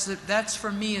 That's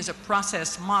for me as a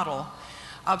process model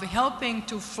of helping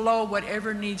to flow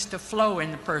whatever needs to flow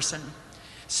in the person,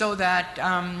 so that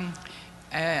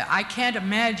I can't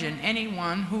imagine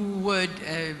anyone who would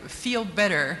feel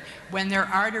better when their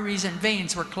arteries and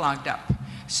veins were clogged up.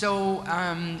 So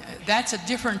that's a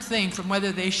different thing from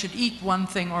whether they should eat one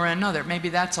thing or another. Maybe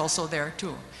that's also there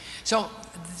too. So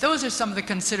those are some of the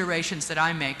considerations that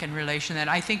I make in relation to that.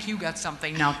 I think you got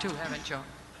something now too, haven't you?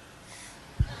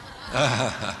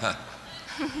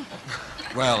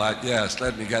 Well, yes,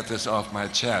 let me get this off my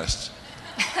chest.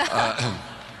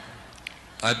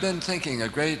 I've been thinking a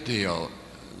great deal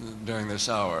during this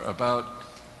hour about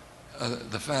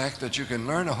the fact that you can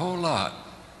learn a whole lot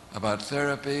about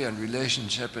therapy and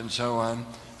relationship and so on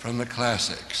from the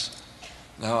classics.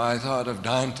 Now, I thought of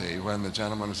Dante when the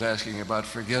gentleman was asking about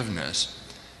forgiveness.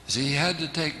 See, he had to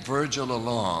take Virgil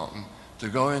along to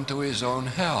go into his own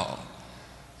hell.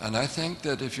 And I think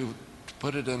that if you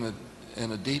put it in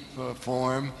a deep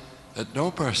form, that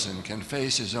no person can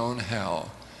face his own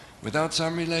hell without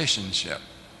some relationship,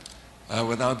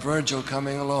 without Virgil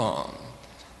coming along.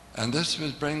 And this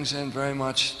brings in very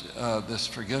much this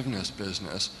forgiveness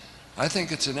business. I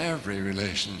think it's in every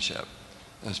relationship,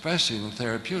 especially in the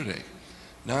therapeutic.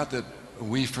 Not that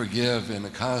we forgive in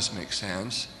a cosmic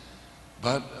sense,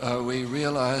 but we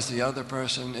realize the other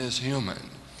person is human.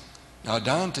 Now,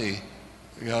 Dante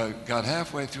got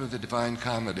halfway through the Divine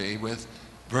Comedy with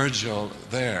Virgil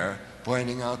there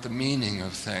pointing out the meaning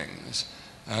of things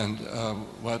and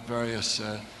what various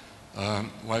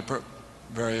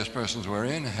persons were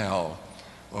in hell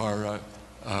or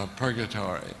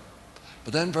purgatory.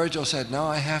 But then Virgil said, "Now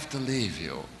I have to leave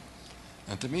you."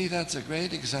 And to me, that's a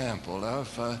great example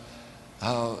of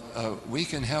how we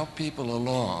can help people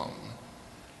along.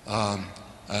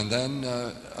 And then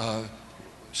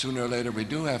sooner or later, we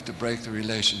do have to break the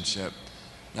relationship.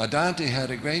 Now, Dante had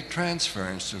a great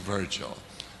transference to Virgil.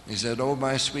 He said, "Oh,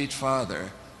 my sweet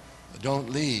father, don't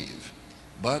leave."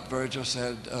 But Virgil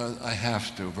said, "I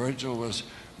have to." Virgil was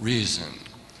reason.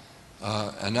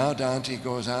 And now Dante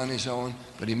goes on his own,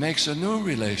 but he makes a new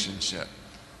relationship.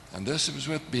 And this was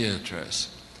with Beatrice.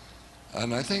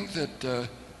 And I think that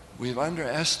we've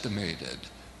underestimated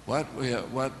what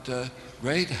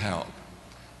great help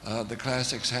the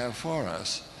classics have for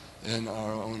us in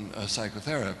our own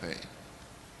psychotherapy.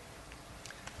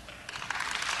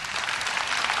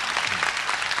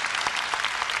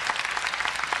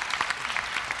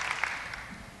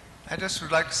 I just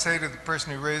would like to say to the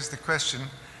person who raised the question,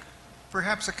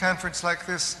 perhaps a conference like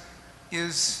this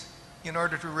is in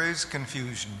order to raise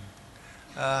confusion.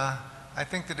 I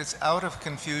think that it's out of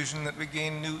confusion that we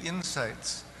gain new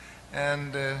insights.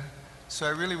 And so I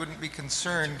really wouldn't be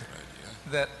concerned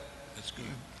that you've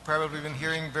probably been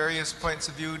hearing various points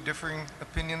of view, differing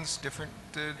opinions, different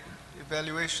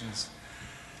evaluations.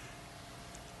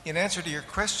 In answer to your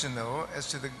question, though, as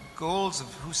to the goals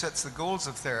of who sets the goals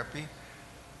of therapy,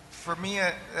 for me,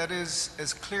 that is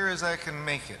as clear as I can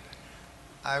make it.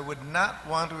 I would not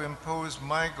want to impose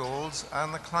my goals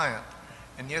on the client.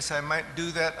 And yes, I might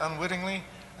do that unwittingly.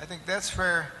 I think that's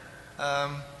where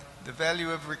the value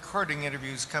of recording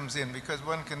interviews comes in, because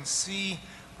one can see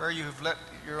where you have let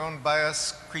your own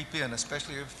bias creep in,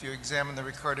 especially if you examine the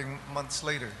recording months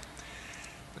later.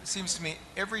 But it seems to me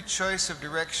every choice of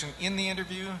direction in the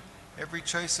interview, every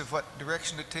choice of what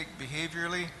direction to take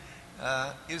behaviorally,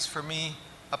 is for me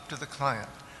up to the client.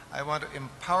 I want to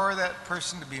empower that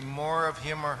person to be more of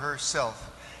him or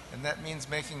herself, and that means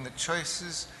making the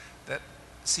choices that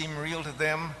seem real to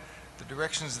them, the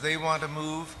directions they want to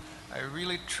move. I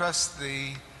really trust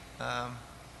the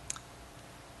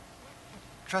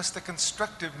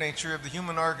constructive nature of the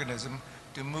human organism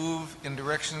to move in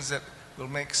directions that will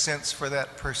make sense for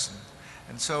that person.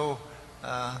 And so,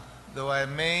 though I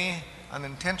may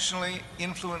unintentionally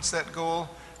influence that goal,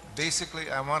 basically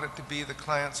I want it to be the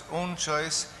client's own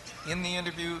choice in the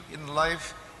interview, in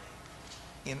life,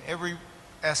 in every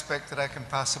aspect that I can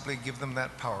possibly give them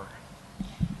that power.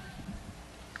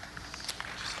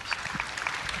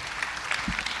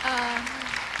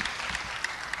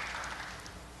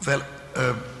 Well,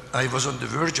 I was on the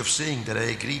verge of saying that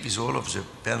I agree with all of the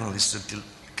panelists until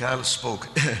Carl spoke.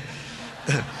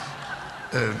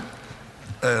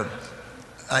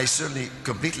 I certainly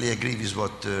completely agree with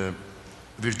what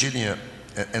Virginia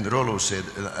and Rollo said,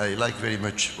 and I like very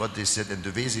much what they said, and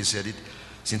Duvesi said it,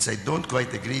 since I don't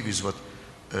quite agree with what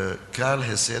Carl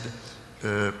has said,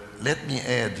 let me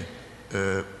add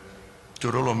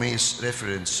to Rollo May's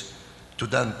reference to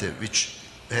Dante, which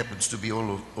happens to be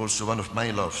also one of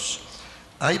my loves.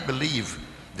 I believe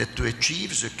that to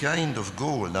achieve the kind of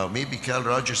goal, now maybe Carl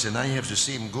Rogers and I have the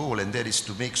same goal, and that is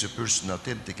to make the person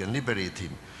authentic and liberate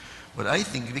him. But I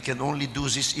think we can only do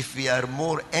this if we are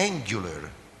more angular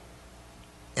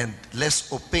and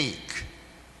less opaque.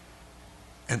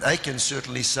 And I can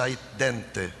certainly cite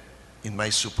Dante in my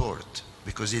support,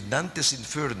 because in Dante's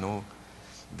Inferno,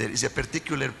 there is a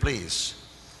particular place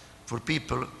for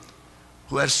people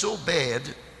who are so bad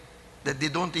that they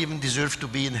don't even deserve to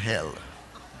be in hell.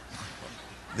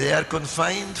 They are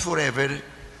confined forever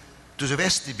to the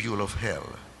vestibule of hell.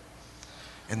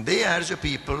 And they are the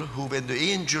people who, when the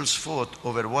angels fought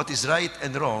over what is right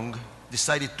and wrong,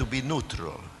 decided to be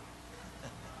neutral.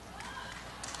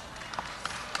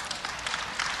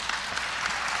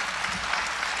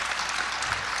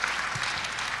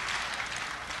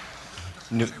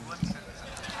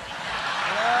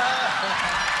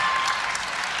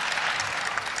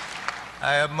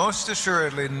 I am most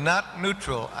assuredly not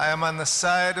neutral. I am on the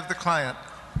side of the client.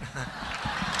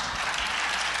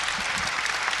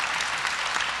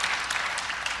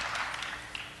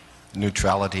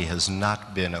 Neutrality has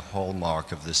not been a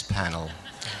hallmark of this panel.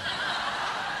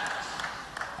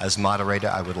 As moderator,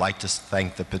 I would like to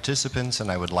thank the participants,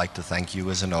 and I would like to thank you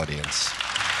as an audience.